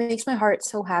 Yeah, it makes my heart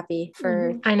so happy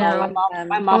for I know.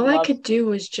 My mom all I could do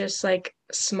was just like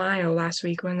smile last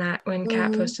week when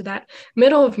Kat posted that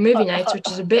middle of movie nights, which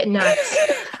is a bit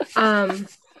nuts.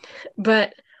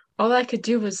 But all I could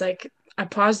do was like I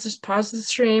paused the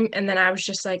stream, and then I was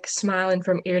just like smiling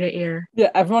from ear to ear. Yeah,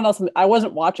 everyone else, I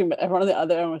wasn't watching, but everyone on the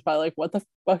other end was probably like, what the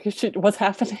fuck is what's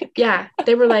happening? Yeah,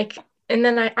 they were like, and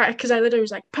then because I literally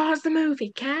was like, pause the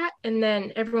movie, Kat, and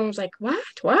then everyone was like, what?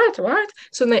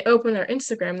 So then they open their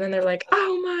Instagram, and then they're like,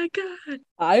 oh my God.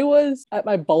 I was at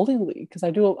my bowling league, because I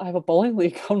have a bowling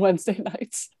league on Wednesday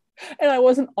nights, and I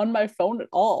wasn't on my phone at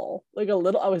all. Like I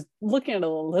was looking at it a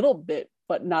little bit,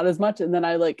 but not as much, and then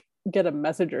I like get a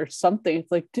message or something.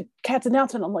 It's like Kat's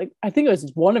announcement. I'm like, I think it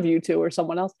was one of you two or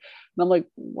someone else. And I'm like,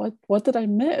 what did I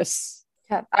miss?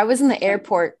 Yeah, I was in the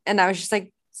airport and I was just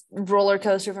like roller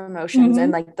coaster of emotions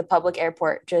and like the public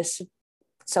airport, just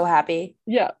so happy.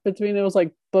 Yeah, between it was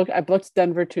like I booked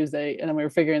Denver Tuesday, and then we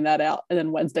were figuring that out, and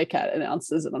then Wednesday Kat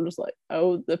announces, and I'm just like,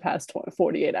 oh, the past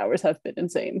 48 hours have been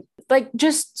insane. Like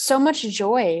just so much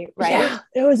joy, right? Yeah,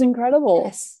 it was incredible.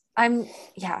 Yes.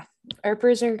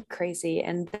 Earpers are crazy,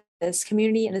 and this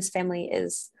community and this family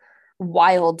is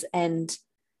wild, and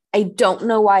I don't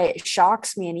know why it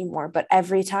shocks me anymore, but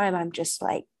every time I'm just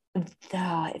like,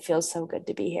 it feels so good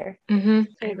to be here. I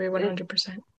agree 100%. It's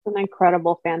an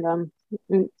incredible fandom.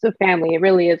 It's a family. It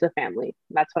really is a family.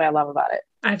 That's what I love about it.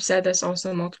 I've said this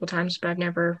also multiple times, but I've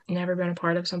never been a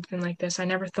part of something like this. I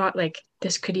never thought like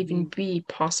this could even be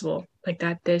possible, like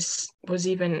that this was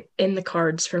even in the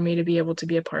cards for me to be able to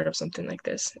be a part of something like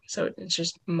this. So it's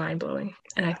just mind blowing,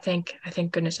 and I thank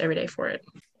goodness every day for it.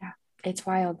 Yeah, it's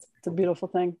wild. It's a beautiful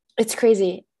thing. It's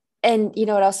crazy. And you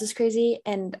know what else is crazy?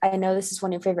 And I know this is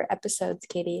one of your favorite episodes,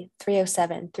 Katie.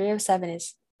 307. 307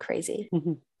 is crazy.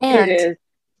 Mm-hmm. And it is.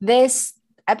 This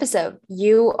episode,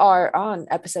 you are on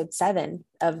episode 7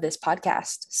 of this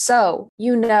podcast. So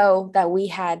you know that we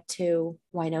had to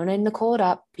Winona and Nicole it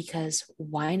up, because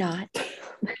why not?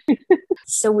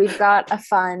 So we've got a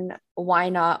fun why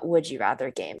not would you rather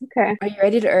game. Okay. Are you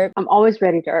ready to Earp? I'm always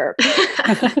ready to Earp.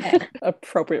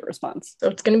 Appropriate response. So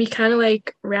it's going to be kind of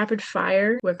like rapid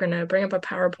fire. We're going to bring up a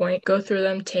PowerPoint, go through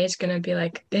them. Tay's going to be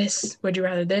like, this, would you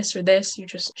rather this or this? You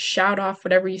just shout off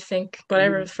whatever you think,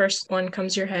 whatever the first one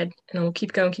comes to your head, and then we'll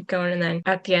keep going. And then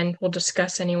at the end, we'll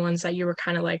discuss any ones that you were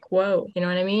kind of like, whoa, you know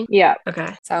what I mean? Yeah.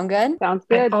 Okay. Sound good? Sounds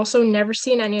good. I've also never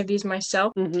seen any of these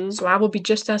myself, so I will be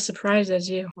just as surprised as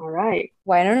you. All right.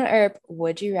 Wynonna Earp,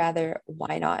 Would You Rather,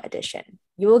 Why Not edition.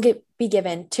 You will be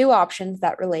given 2 options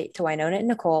that relate to Wynonna and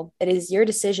Nicole. It is your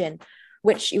decision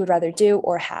which you would rather do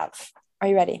or have. Are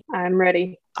you ready? I'm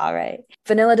ready. All right.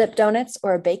 Vanilla dip donuts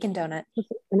or a bacon donut?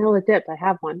 Vanilla dip. I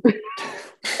have one.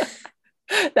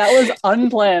 That was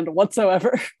unplanned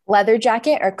whatsoever. Leather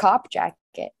jacket or cop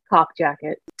jacket? Cop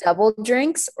jacket. Double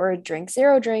drinks or drink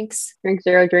 0 drinks? Drink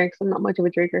 0 drinks. I'm not much of a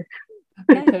drinker.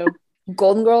 Okay.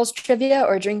 Golden Girls trivia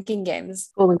or drinking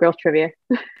games? Golden Girls trivia.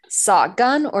 Sock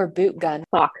gun or boot gun?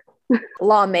 Sock.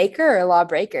 Lawmaker or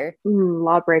lawbreaker?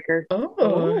 Lawbreaker.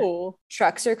 Oh.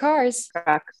 Trucks or cars?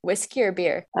 Trucks. Whiskey or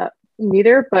beer?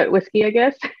 Neither, but whiskey, I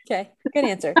guess. Okay, good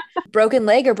answer. Broken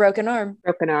leg or broken arm?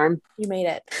 Broken arm. You made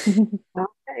it.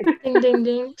 Okay. Ding, ding,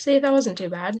 ding. See, that wasn't too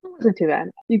bad. It wasn't too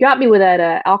bad. You got me with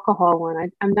that alcohol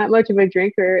one. I'm not much of a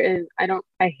drinker, and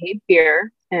I hate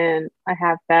beer, and I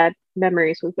have bad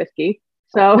memories with whiskey.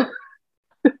 So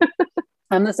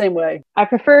I'm the same way. I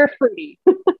prefer fruity.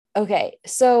 Okay,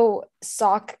 so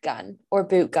sock gun or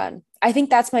boot gun. I think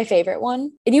that's my favorite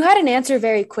one. And you had an answer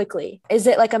very quickly. Is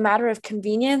it like a matter of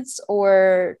convenience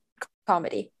or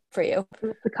comedy for you?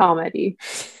 The comedy.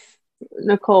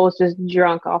 Nicole was just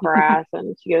drunk off her ass,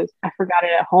 and she goes, "I forgot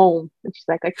it at home." And she's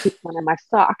like, "I keep one in my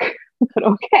sock." But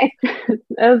okay, it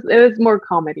was more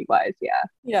comedy wise.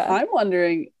 Yeah. I'm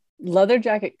wondering, leather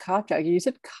jacket, cop jacket. You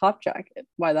said cop jacket.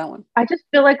 Why that one? I just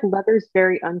feel like leather's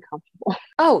very uncomfortable.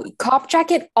 Oh, cop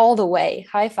jacket all the way.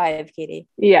 High five, Katie.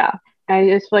 Yeah. I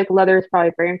just feel like leather is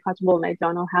probably very uncomfortable, and I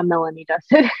don't know how Melanie does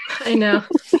it. I know.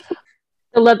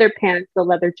 The leather pants, the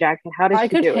leather jacket. How does she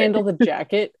could do handle it? the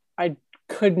jacket. I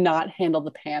could not handle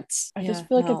the pants. I just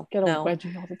feel like I get a no.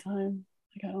 wedgie all the time.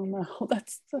 Like, I don't know.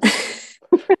 That's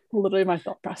literally my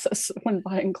thought process when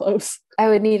buying clothes. I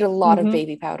would need a lot of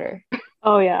baby powder.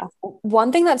 Oh, yeah.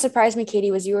 One thing that surprised me, Katie,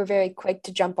 was you were very quick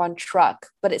to jump on truck,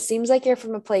 but it seems like you're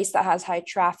from a place that has high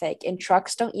traffic, and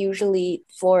trucks don't usually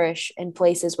flourish in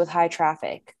places with high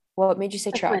traffic. What made you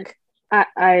say truck?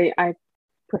 I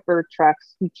prefer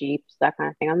trucks, Jeeps, that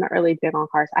kind of thing. I'm not really big on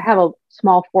cars. I have a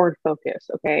small Ford Focus,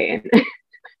 okay? And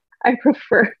I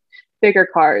prefer bigger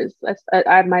cars.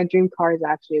 My dream car is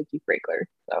actually a Jeep Wrangler.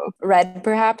 So Red,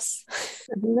 perhaps?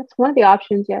 I mean, that's one of the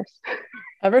options, yes.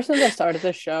 Ever since I started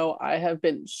this show, I have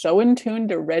been so in tune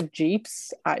to red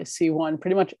Jeeps. I see one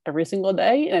pretty much every single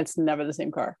day, and it's never the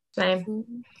same car.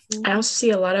 Same. I also see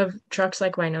a lot of trucks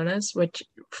like Wynonna's, which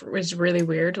is really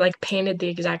weird, like painted the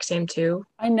exact same too.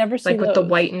 I never see like those. with the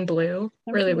white and blue.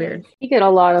 Never really seen weird. You get a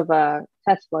lot of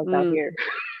Teslas out here.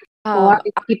 A lot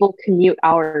of people commute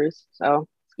hours, so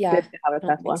yeah, good to have a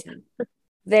Tesla.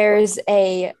 There's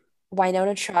a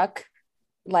Wynonna truck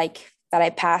like that I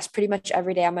pass pretty much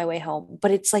every day on my way home,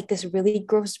 but it's like this really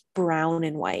gross brown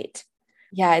and white.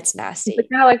 Yeah, it's nasty. It's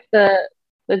kind of like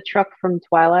the truck from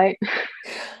Twilight.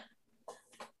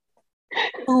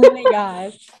 Oh my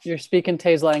god. You're speaking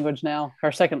Tay's language now.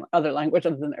 Her second other language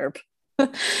other than Earp.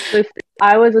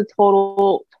 I was a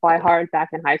total twihard back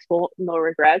in high school, no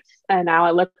regrets. And now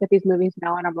I look at these movies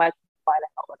now and I'm like, why the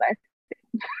hell was I?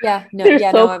 Yeah, no, They're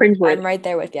yeah, so no, cringeworthy. I'm right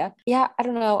there with you. Yeah, I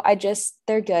don't know.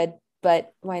 They're good,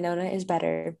 but Wynonna is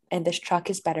better and this truck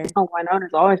is better. Oh,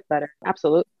 Wynonna's always better.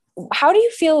 Absolutely. How do you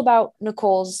feel about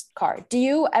Nicole's car? Do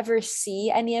you ever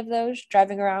see any of those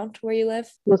driving around where you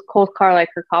live? Was Cole's car like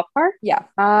her cop car? Yeah.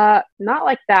 Not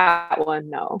like that one,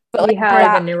 no. But like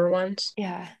probably the newer ones.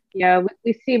 Yeah. Yeah,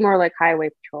 we see more like highway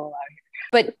patrol out here.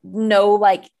 But no,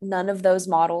 like none of those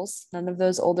models, none of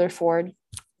those older Ford,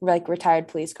 like retired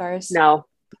police cars. No.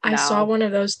 I saw one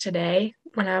of those today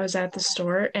when I was at the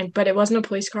store, but it wasn't a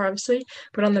police car, obviously.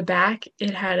 But on the back,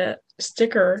 it had a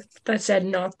sticker that said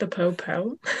 "Not the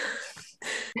Po-Po,"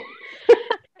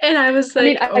 and I was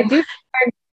like, I do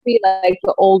see like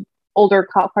the older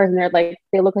cop cars, and they're like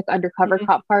they look like undercover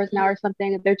cop cars now or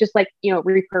something. They're just like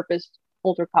repurposed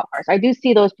older cop cars. I do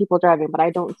see those people driving, but I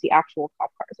don't see actual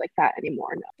cop cars like that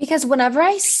anymore. No. Because whenever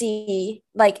I see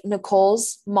like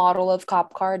Nicole's model of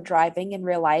cop car driving in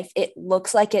real life, it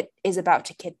looks like it is about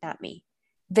to kidnap me.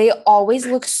 They always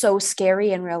look so scary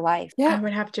in real life. Yeah, I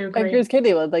would have to agree. I agree with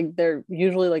Katie. Like they're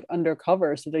usually like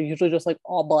undercover, so they're usually just like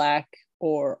all black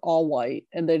or all white,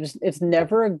 and it's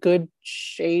never a good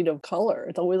shade of color.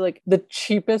 It's always like the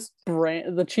cheapest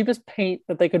brand, the cheapest paint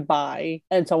that they could buy,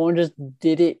 and someone just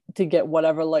did it to get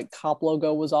whatever like cop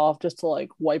logo was off, just to like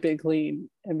wipe it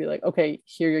clean and be like, okay,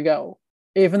 here you go.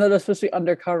 Even though they're supposed to be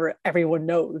undercover, everyone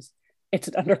knows it's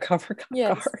an undercover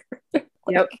cop car.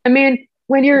 Yep. I mean,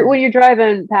 when you're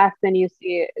driving past and you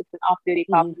see it's an off-duty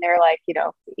cop, and they're like,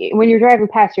 when you're driving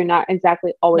past, you're not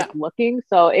exactly always looking,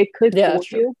 so it could fool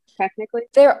you technically.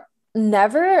 They're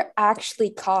never actually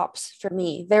cops for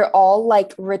me. They're all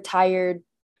like retired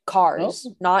cars,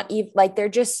 not even like they're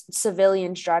just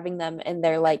civilians driving them, and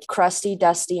they're like crusty,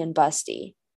 dusty, and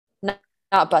busty.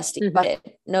 Not busty, but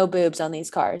no boobs on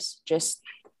these cars. Just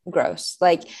gross.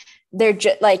 Like they're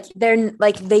just like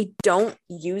they don't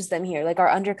use them here. Like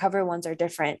our undercover ones are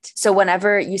different. So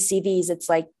whenever you see these, it's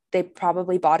like they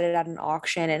probably bought it at an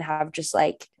auction and have just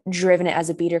like driven it as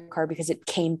a beater car because it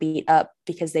came beat up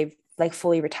because they've like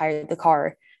fully retired the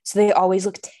car. So they always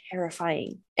look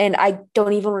terrifying. And I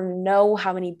don't even know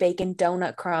how many bacon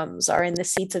donut crumbs are in the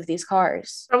seats of these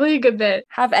cars. Probably a good bit.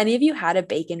 Have any of you had a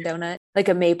bacon donut? Like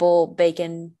a maple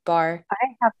bacon bar? I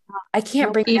have not. I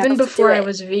can't bring Even myself before to do I it.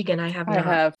 was vegan, I have I not.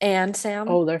 have. And Sam?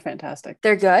 Oh, they're fantastic.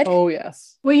 They're good? Oh,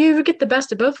 yes. Well, you get the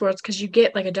best of both worlds because you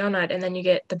get like a donut and then you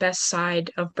get the best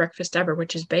side of breakfast ever,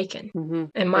 which is bacon. Mm-hmm.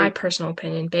 In my personal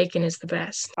opinion, bacon is the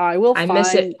best. I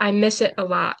miss it. I miss it a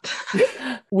lot.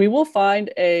 We will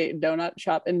find a donut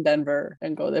shop in Denver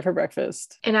and go there for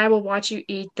breakfast. And I will watch you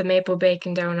eat the maple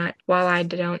bacon donut while I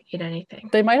don't eat anything.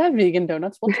 They might have vegan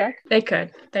donuts. We'll check. They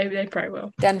could. They probably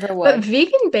will. Denver would. But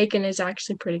vegan bacon is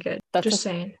actually pretty good. That's just a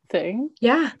saying. Thing.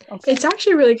 Yeah. Okay. It's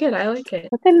actually really good. I like it.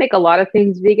 But they make a lot of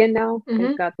things vegan now.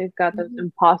 Mhm. They've got those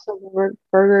impossible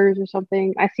burgers or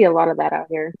something. I see a lot of that out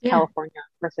here in Yeah. California.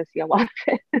 Of course, I see a lot of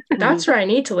it. That's where I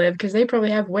need to live because they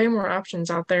probably have way more options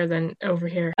out there than over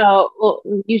here. Oh, well,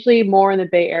 usually more in the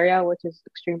Bay Area, which is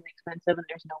extremely expensive, and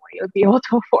there's no way you would be able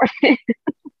to afford it.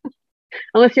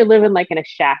 Unless you're living like in a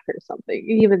shack or something.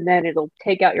 Even then, it'll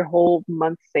take out your whole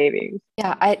month's savings.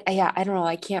 Yeah, I don't know.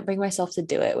 I can't bring myself to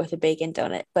do it with a bacon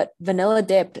donut, but vanilla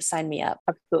dipped, sign me up.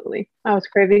 Absolutely. I was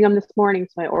craving them this morning,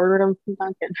 so I ordered them from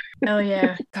Dunkin'. Oh,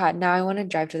 yeah. God, now I want to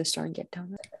drive to the store and get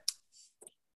donuts.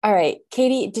 All right,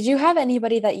 Katie, did you have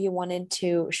anybody that you wanted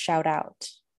to shout out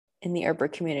in the Erber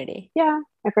community? Yeah,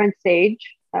 my friend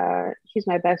Sage. She's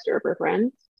my best Erber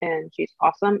friend, and she's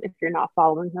awesome. If you're not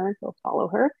following her, go follow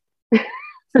her.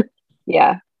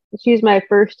 Yeah, she's my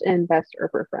first and best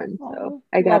Erber friend, so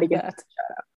I gotta give her a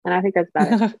shout out. And I think that's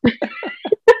about it.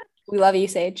 We love you,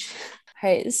 Sage. All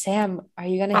right, Sam, are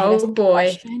you gonna hit us with a boy.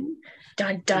 question?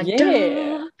 Dun, dun, Yeah.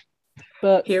 dun.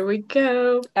 But Here we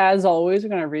go. as always, we're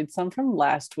gonna read some from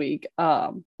last week,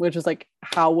 which is like,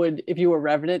 if you were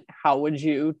Revenant, how would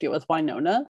you deal with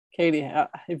Wynonna? Katie,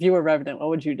 if you were Revenant, what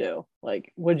would you do?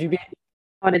 Like, would you be?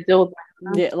 I want to deal with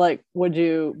Yeah, like, would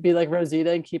you be like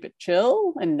Rosita and keep it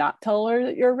chill and not tell her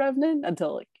that you're a Revenant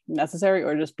until like necessary,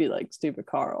 or just be like stupid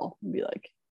Carl and be like,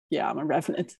 yeah, I'm a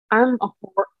Revenant? I'm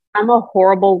a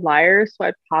horrible liar, so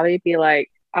I'd probably be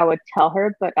like, I would tell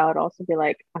her, but I would also be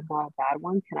like, I'm not a bad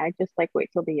one. Can I just like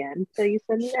wait till the end till you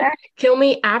send me back? Kill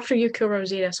me after you kill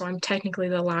Rosita, so I'm technically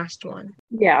the last one.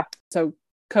 Yeah. So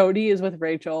Cody is with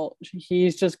Rachel.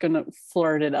 He's just gonna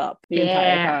flirt it up the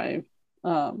entire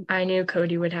time. I knew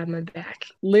Cody would have my back.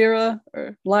 Lyra,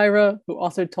 who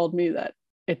also told me that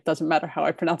it doesn't matter how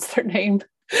I pronounce their name.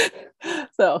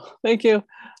 So thank you.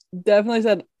 Definitely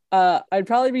said, I'd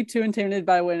probably be too intimidated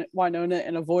by Wynonna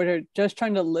and avoid her, just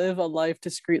trying to live a life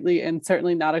discreetly and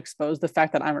certainly not expose the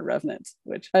fact that I'm a Revenant,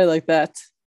 which I like that.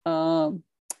 And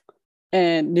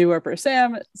New Erper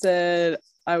Sam said,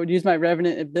 I would use my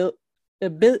Revenant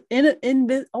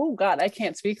oh God, I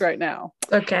can't speak right now.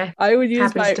 Okay. I would use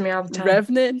Happens my to me all the time.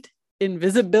 Revenant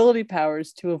invisibility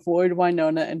powers to avoid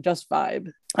Wynonna and just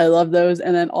vibe. I love those.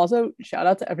 And then also shout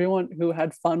out to everyone who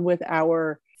had fun with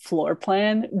our floor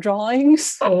plan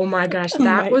drawings. Oh my gosh,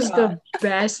 that was the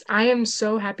best. I am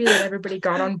so happy that everybody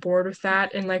got on board with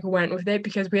that and like went with it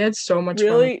because we had so much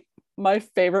Really, my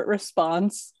favorite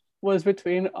response was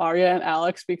between Arya and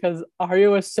Alex, because Arya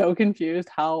was so confused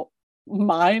how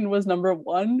mine was number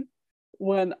one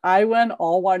when I went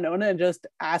all Wynonna and just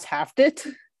ass-halved it,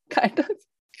 kind of,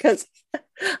 because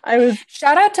I was...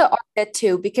 Shout out to Arya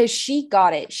too, because she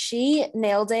got it. She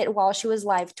nailed it while she was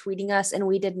live tweeting us, and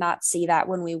we did not see that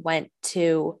when we went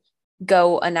to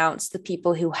go announce the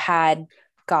people who had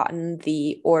gotten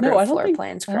the order of floor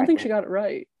plans correct. I don't think she got it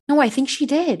right. No, I think she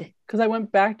did. Because I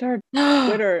went back to her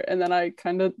Twitter and then I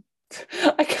kind of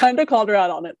called her out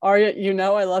on it. Arya, you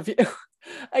know I love you.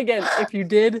 Again, if you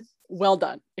did, well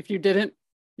done. If you didn't,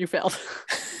 you failed.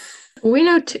 We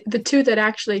know the two that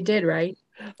actually did, right?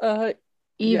 Eva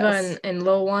yes. and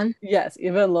Lil One. Yes,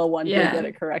 Eva and Lil One did get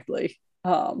it correctly.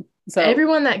 So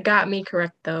everyone that got me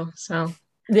correct though. So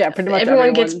yeah, pretty much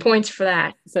everyone gets points for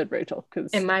that. Said Rachel,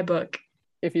 because in my book,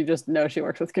 if you just know she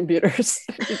works with computers,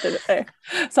 you did it there.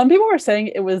 Some people were saying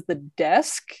it was the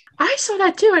desk. I saw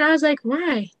that too, and I was like,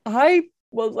 why? I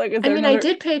Well, like, is I there mean, another... I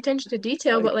did pay attention to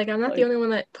detail, but like I'm not the only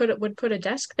one that would put a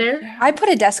desk there. Yeah. I put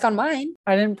a desk on mine.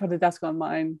 I didn't put a desk on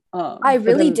mine. I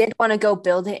really did want to go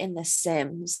build it in The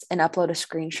Sims and upload a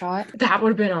screenshot. That would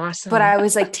have been awesome. But I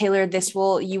was like, Taylor,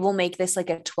 you will make this like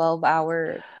a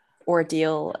 12-hour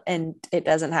ordeal, and it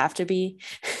doesn't have to be.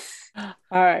 All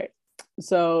right.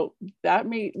 So that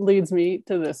leads me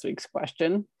to this week's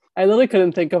question. I literally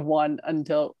couldn't think of one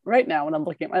until right now when I'm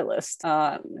looking at my list.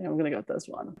 I'm gonna go with this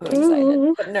one. I'm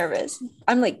excited, but nervous.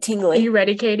 I'm like tingly. Are you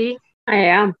ready, Katie? I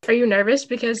am. Are you nervous?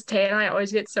 Because Tay and I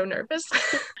always get so nervous.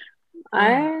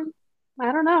 I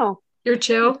don't know. You're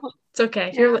chill. It's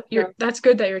okay. Yeah, you're that's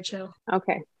good that you're chill.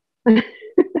 Okay.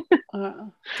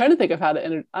 Trying to think of how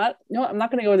to no, I'm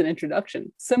not going to go with an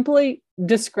introduction. Simply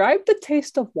describe the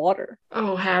taste of water.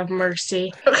 Oh, have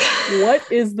mercy.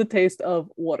 What is the taste of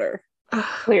water?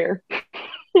 Clear.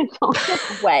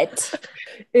 Wet.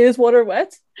 Is water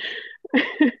wet?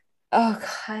 Oh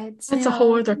God, That's a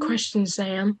whole other question,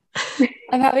 Sam.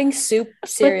 I'm having soup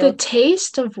cereal. But the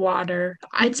taste of water,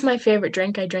 it's my favorite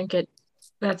drink. I drink it.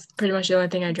 That's pretty much the only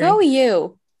thing I drink. Go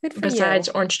you. Good for besides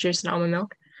you. orange juice and almond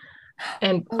milk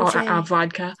and Okay.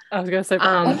 vodka. I was going to say.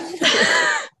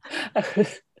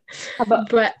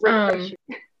 But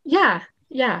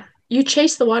yeah. You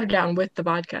chase the water down with the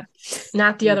vodka,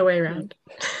 not the other way around.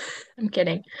 I'm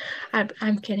kidding.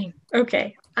 I'm kidding.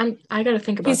 Okay. I gotta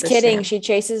think about He's this. kidding. Sam. She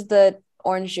chases the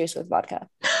orange juice with vodka.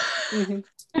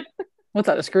 What's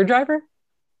that? A screwdriver?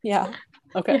 Yeah.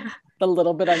 Okay. Yeah. The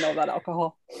little bit I know about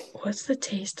alcohol. What's the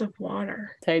taste of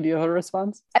water? Tay, do you have a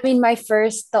response? I mean,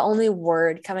 the only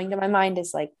word coming to my mind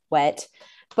is like wet,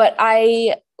 but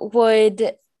I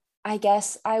would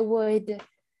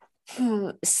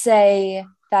say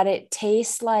that it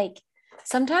tastes like,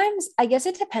 sometimes I guess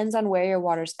it depends on where your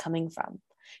water's coming from,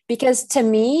 because to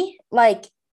me, like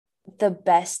the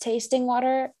best tasting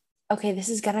water, okay, this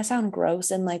is gonna sound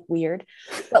gross and like weird,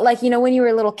 but like, when you were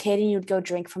a little kid and you'd go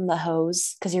drink from the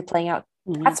hose because you're playing out,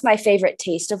 that's my favorite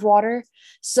taste of water.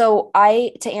 So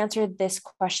to answer this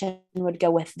question, would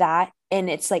go with that. And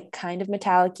it's like kind of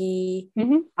metallic-y,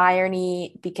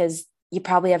 irony, because you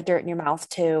probably have dirt in your mouth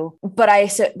too. But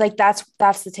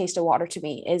that's the taste of water to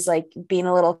me, is like being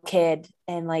a little kid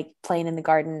and like playing in the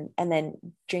garden and then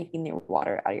drinking the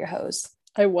water out of your hose.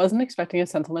 I wasn't expecting a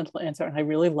sentimental answer, and I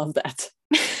really love that.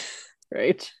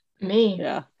 Right? Me?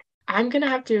 Yeah. I'm gonna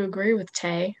have to agree with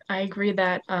Tay. I agree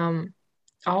that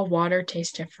all water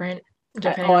tastes different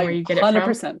depending on where you get it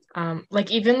 100%. from.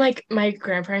 Like even like my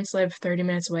grandparents live 30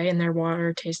 minutes away, and their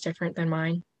water tastes different than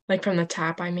mine. Like from the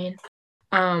tap, I mean.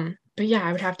 But yeah,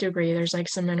 I would have to agree. There's like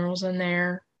some minerals in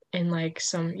there, and like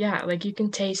like you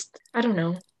can taste. I don't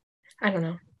know.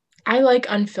 I like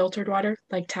unfiltered water.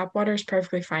 Like tap water is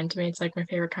perfectly fine to me. It's like my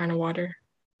favorite kind of water.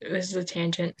 This is a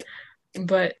tangent,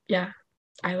 but yeah,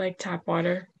 I like tap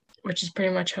water, which is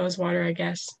pretty much hose water, I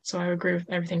guess. So I agree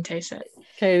with everything Tay said.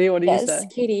 Katie, what do you say? Yes,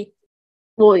 Katie.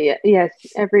 Well, yes,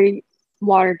 every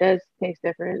water does taste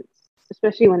different,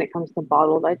 especially when it comes to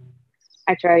bottled.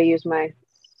 I try to use my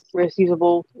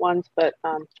reusable ones, but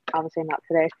obviously not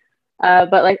today.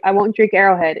 But like I won't drink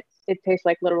Arrowhead. It tastes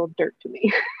like literal dirt to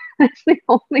me. That's the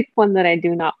only one that I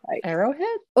do not like.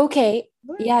 Arrowhead? Okay.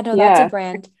 Yeah, no, that's a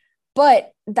brand.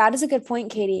 But that is a good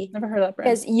point, Katie. Never heard of that brand.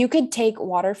 Because you could take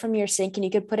water from your sink and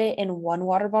you could put it in one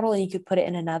water bottle and you could put it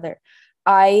in another.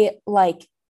 I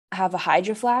have a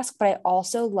Hydro Flask, but I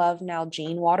also love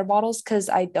Nalgene water bottles because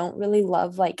I don't really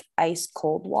love like ice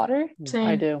cold water. Same.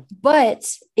 I do. But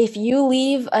if you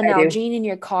leave a Nalgene in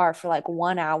your car for like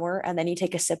 1 hour and then you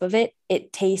take a sip of it,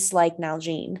 it tastes like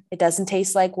Nalgene. It doesn't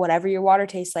taste like whatever your water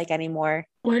tastes like anymore.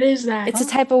 What is that? It's a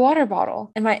type of water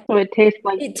bottle. So it tastes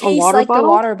like it a tastes water like bottle? the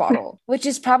water bottle, which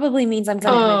is probably means I'm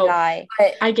gonna die.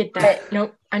 But I get that.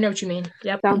 Nope. I know what you mean.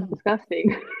 Yep. Sounds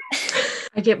disgusting.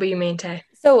 I get what you mean, Tay.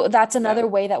 so that's another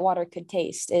way that water could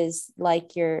taste, is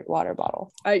like your water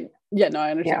bottle. I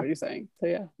understand what you're saying. So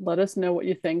yeah, let us know what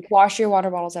you think. Wash your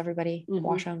water bottles, everybody.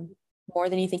 Wash them more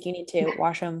than you think you need to.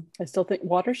 Wash them. I still think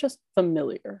water's just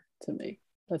familiar to me.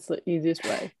 That's the easiest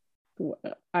way.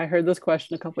 I heard this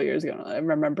question a couple of years ago, and I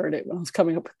remembered it when I was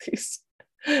coming up with these.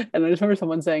 And I just remember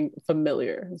someone saying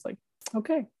familiar. I was like,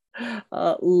 okay.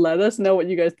 Let us know what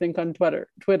you guys think on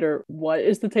Twitter. What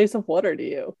is the taste of water to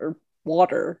you? Or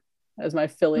water, as my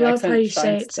Philly Love accent how you shines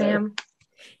say it, through. Sam.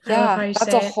 Yeah,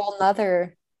 that's a whole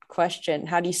nother question.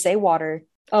 How do you say water?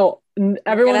 Oh,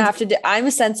 everyone's gonna have to I'm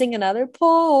sensing another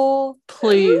poll.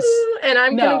 Please. Ooh, and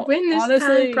I'm gonna win this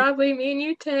honestly, time. Probably me and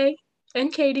you, Tay,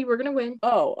 and Katie. We're gonna win.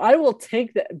 Oh, I will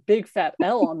take that big fat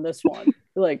L on this one.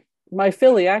 Like my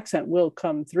Philly accent will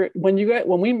come through when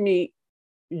we meet.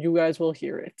 You guys will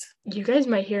hear it. You guys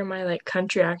might hear my like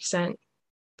country accent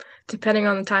depending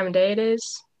on the time of day it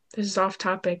is. This is off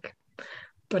topic,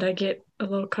 but I get a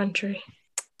little country.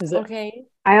 Is it? Okay.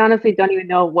 I honestly don't even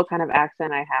know what kind of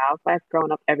accent I have. I've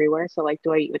grown up everywhere, so like,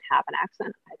 do I even have an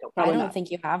accent? I don't. Probably I don't not.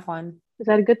 think you have one. Is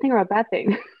that a good thing or a bad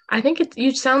thing? I think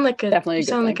you sound like Definitely a you good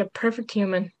sound like thing. a perfect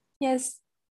human. Yes.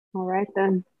 All right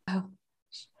then. Oh.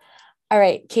 All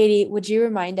right, Katie, would you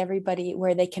remind everybody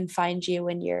where they can find you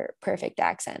in your perfect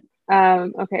accent?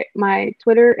 Okay, my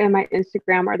Twitter and my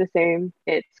Instagram are the same.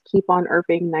 It's keep on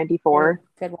erping 94.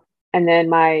 Good one. And then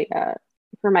my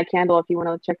for my candle, if you want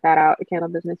to check that out, the candle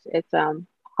business, it's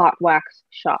Hot Wax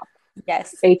Shop.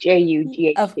 Yes.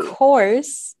 HAUGHT. Of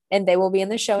course. And they will be in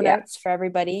the show Yeah. notes for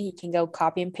everybody. You can go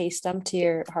copy and paste them to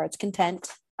your heart's content.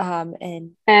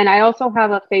 And I also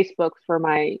have a Facebook for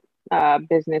my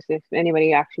business if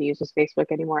anybody actually uses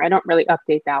Facebook anymore. I don't really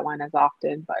update that one as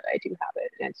often, but I do have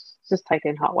it. And it's just type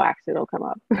in hot wax, it'll come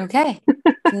up. okay.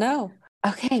 No.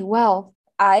 Okay. Well,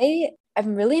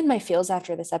 I'm really in my feels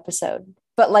after this episode,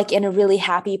 but like in a really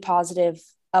happy, positive,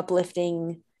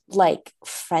 uplifting, like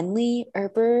friendly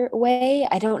Erper way.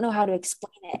 I don't know how to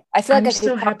explain it. I feel I'm like I could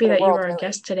so talk happy to the that you world, were our really.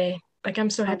 guest today. Like, I'm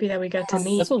so happy that we got to Yes.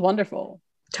 meet, This was wonderful.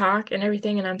 talk, and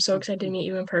everything. And I'm so excited to meet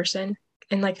you in person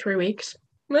in like 3 weeks.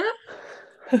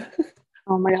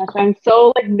 Oh my gosh, I'm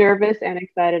so like nervous and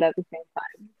excited at the same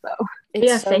time. So It's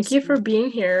Yeah, so thank you for sweet.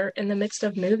 being here in the midst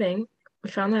of moving. We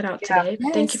found that out Yeah. today.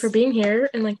 Thank you for Yes. being here.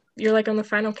 And like, you're like on the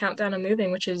final countdown of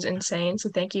moving, which is insane. So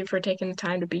thank you for taking the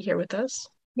time to be here with us.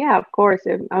 yeah, of course.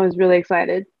 I was really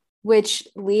excited. Which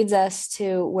leads us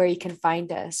to where you can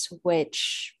find us,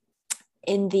 which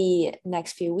in the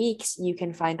next few weeks, you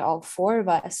can find all 4 of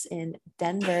us in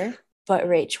Denver. But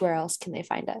Rach, where else can they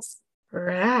find us?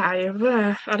 Right.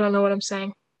 I don't know what I'm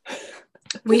saying.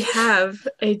 We have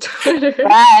a Twitter.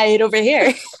 Right over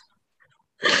here.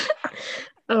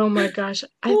 Oh my gosh.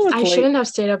 Oh, it's I late. shouldn't have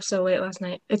stayed up so late last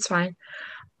night. It's fine.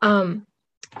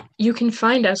 You can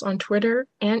find us on Twitter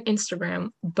and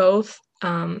Instagram. Both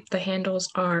the handles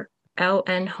are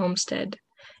LN Homestead,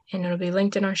 and it'll be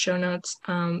linked in our show notes.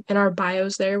 In our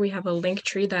bios there, we have a link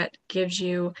tree that gives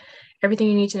you everything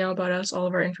you need to know about us, all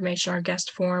of our information, our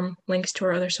guest form, links to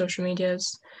our other social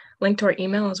medias, link to our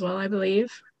email as well, I believe.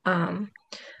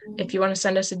 If you want to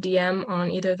send us a DM on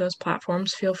either of those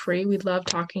platforms, feel free. We love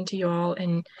talking to you all,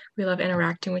 and we love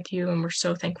interacting with you, and we're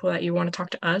so thankful that you want to talk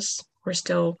to us. We're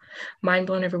still mind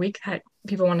blown every week that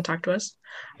people want to talk to us.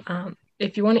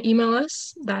 If you want to email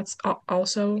us, that's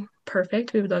also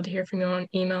perfect. We would love to hear from you on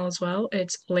email as well.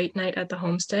 It's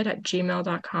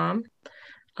latenightatthehomestead@gmail.com.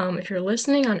 If you're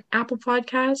listening on Apple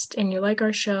Podcast and you like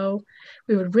our show,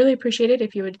 we would really appreciate it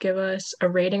if you would give us a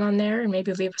rating on there and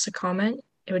maybe leave us a comment.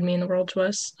 It would mean the world to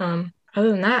us. Other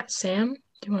than that, Sam,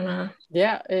 do you want to?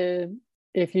 Yeah,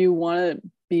 if you want to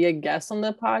be a guest on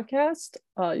the podcast,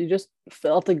 you just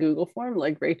fill out the Google form.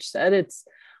 Like Rach said, it's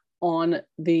on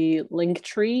the link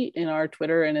tree in our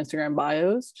Twitter and Instagram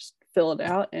bios. Just fill it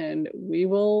out and we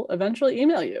will eventually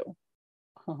email you.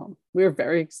 We're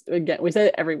very, again, we say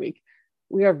it every week.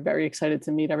 We are very excited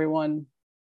to meet everyone.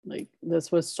 Like,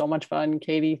 this was so much fun.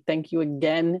 Katie, thank you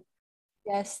again.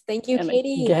 Yes, thank you, And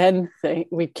Katie. again,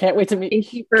 we can't wait to meet.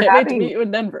 Thank you for Can't wait to having meet me. you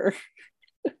in Denver.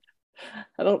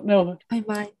 I don't know. My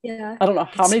mind, yeah. I don't know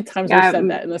how many times Yeah, we've said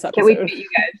that in this Can't wait to episode. meet you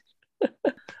guys.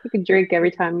 You can drink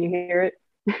every time you hear it.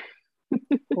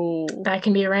 Ooh. That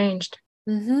can be arranged.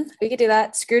 We could do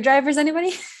that. Screwdrivers,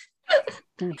 anybody?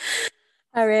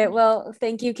 All right. Well,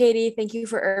 thank you, Katie. Thank you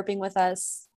for erping with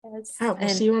us. Yes. Yeah, we'll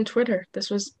see you on Twitter. This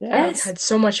was Yes. I had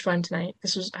so much fun tonight.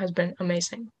 Has been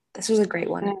amazing. This was a great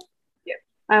one.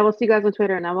 I will see you guys on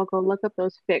Twitter, and I will go look up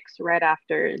those fics right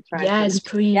after and try. Yes,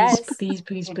 please, Yes. please.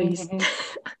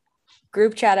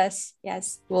 Group chat us.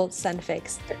 Yes, we'll send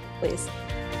fakes, please.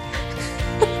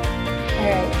 All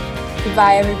right.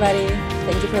 Goodbye, everybody.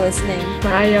 Thank you for listening.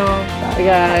 Bye, y'all. Bye,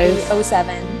 guys.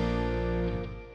 07.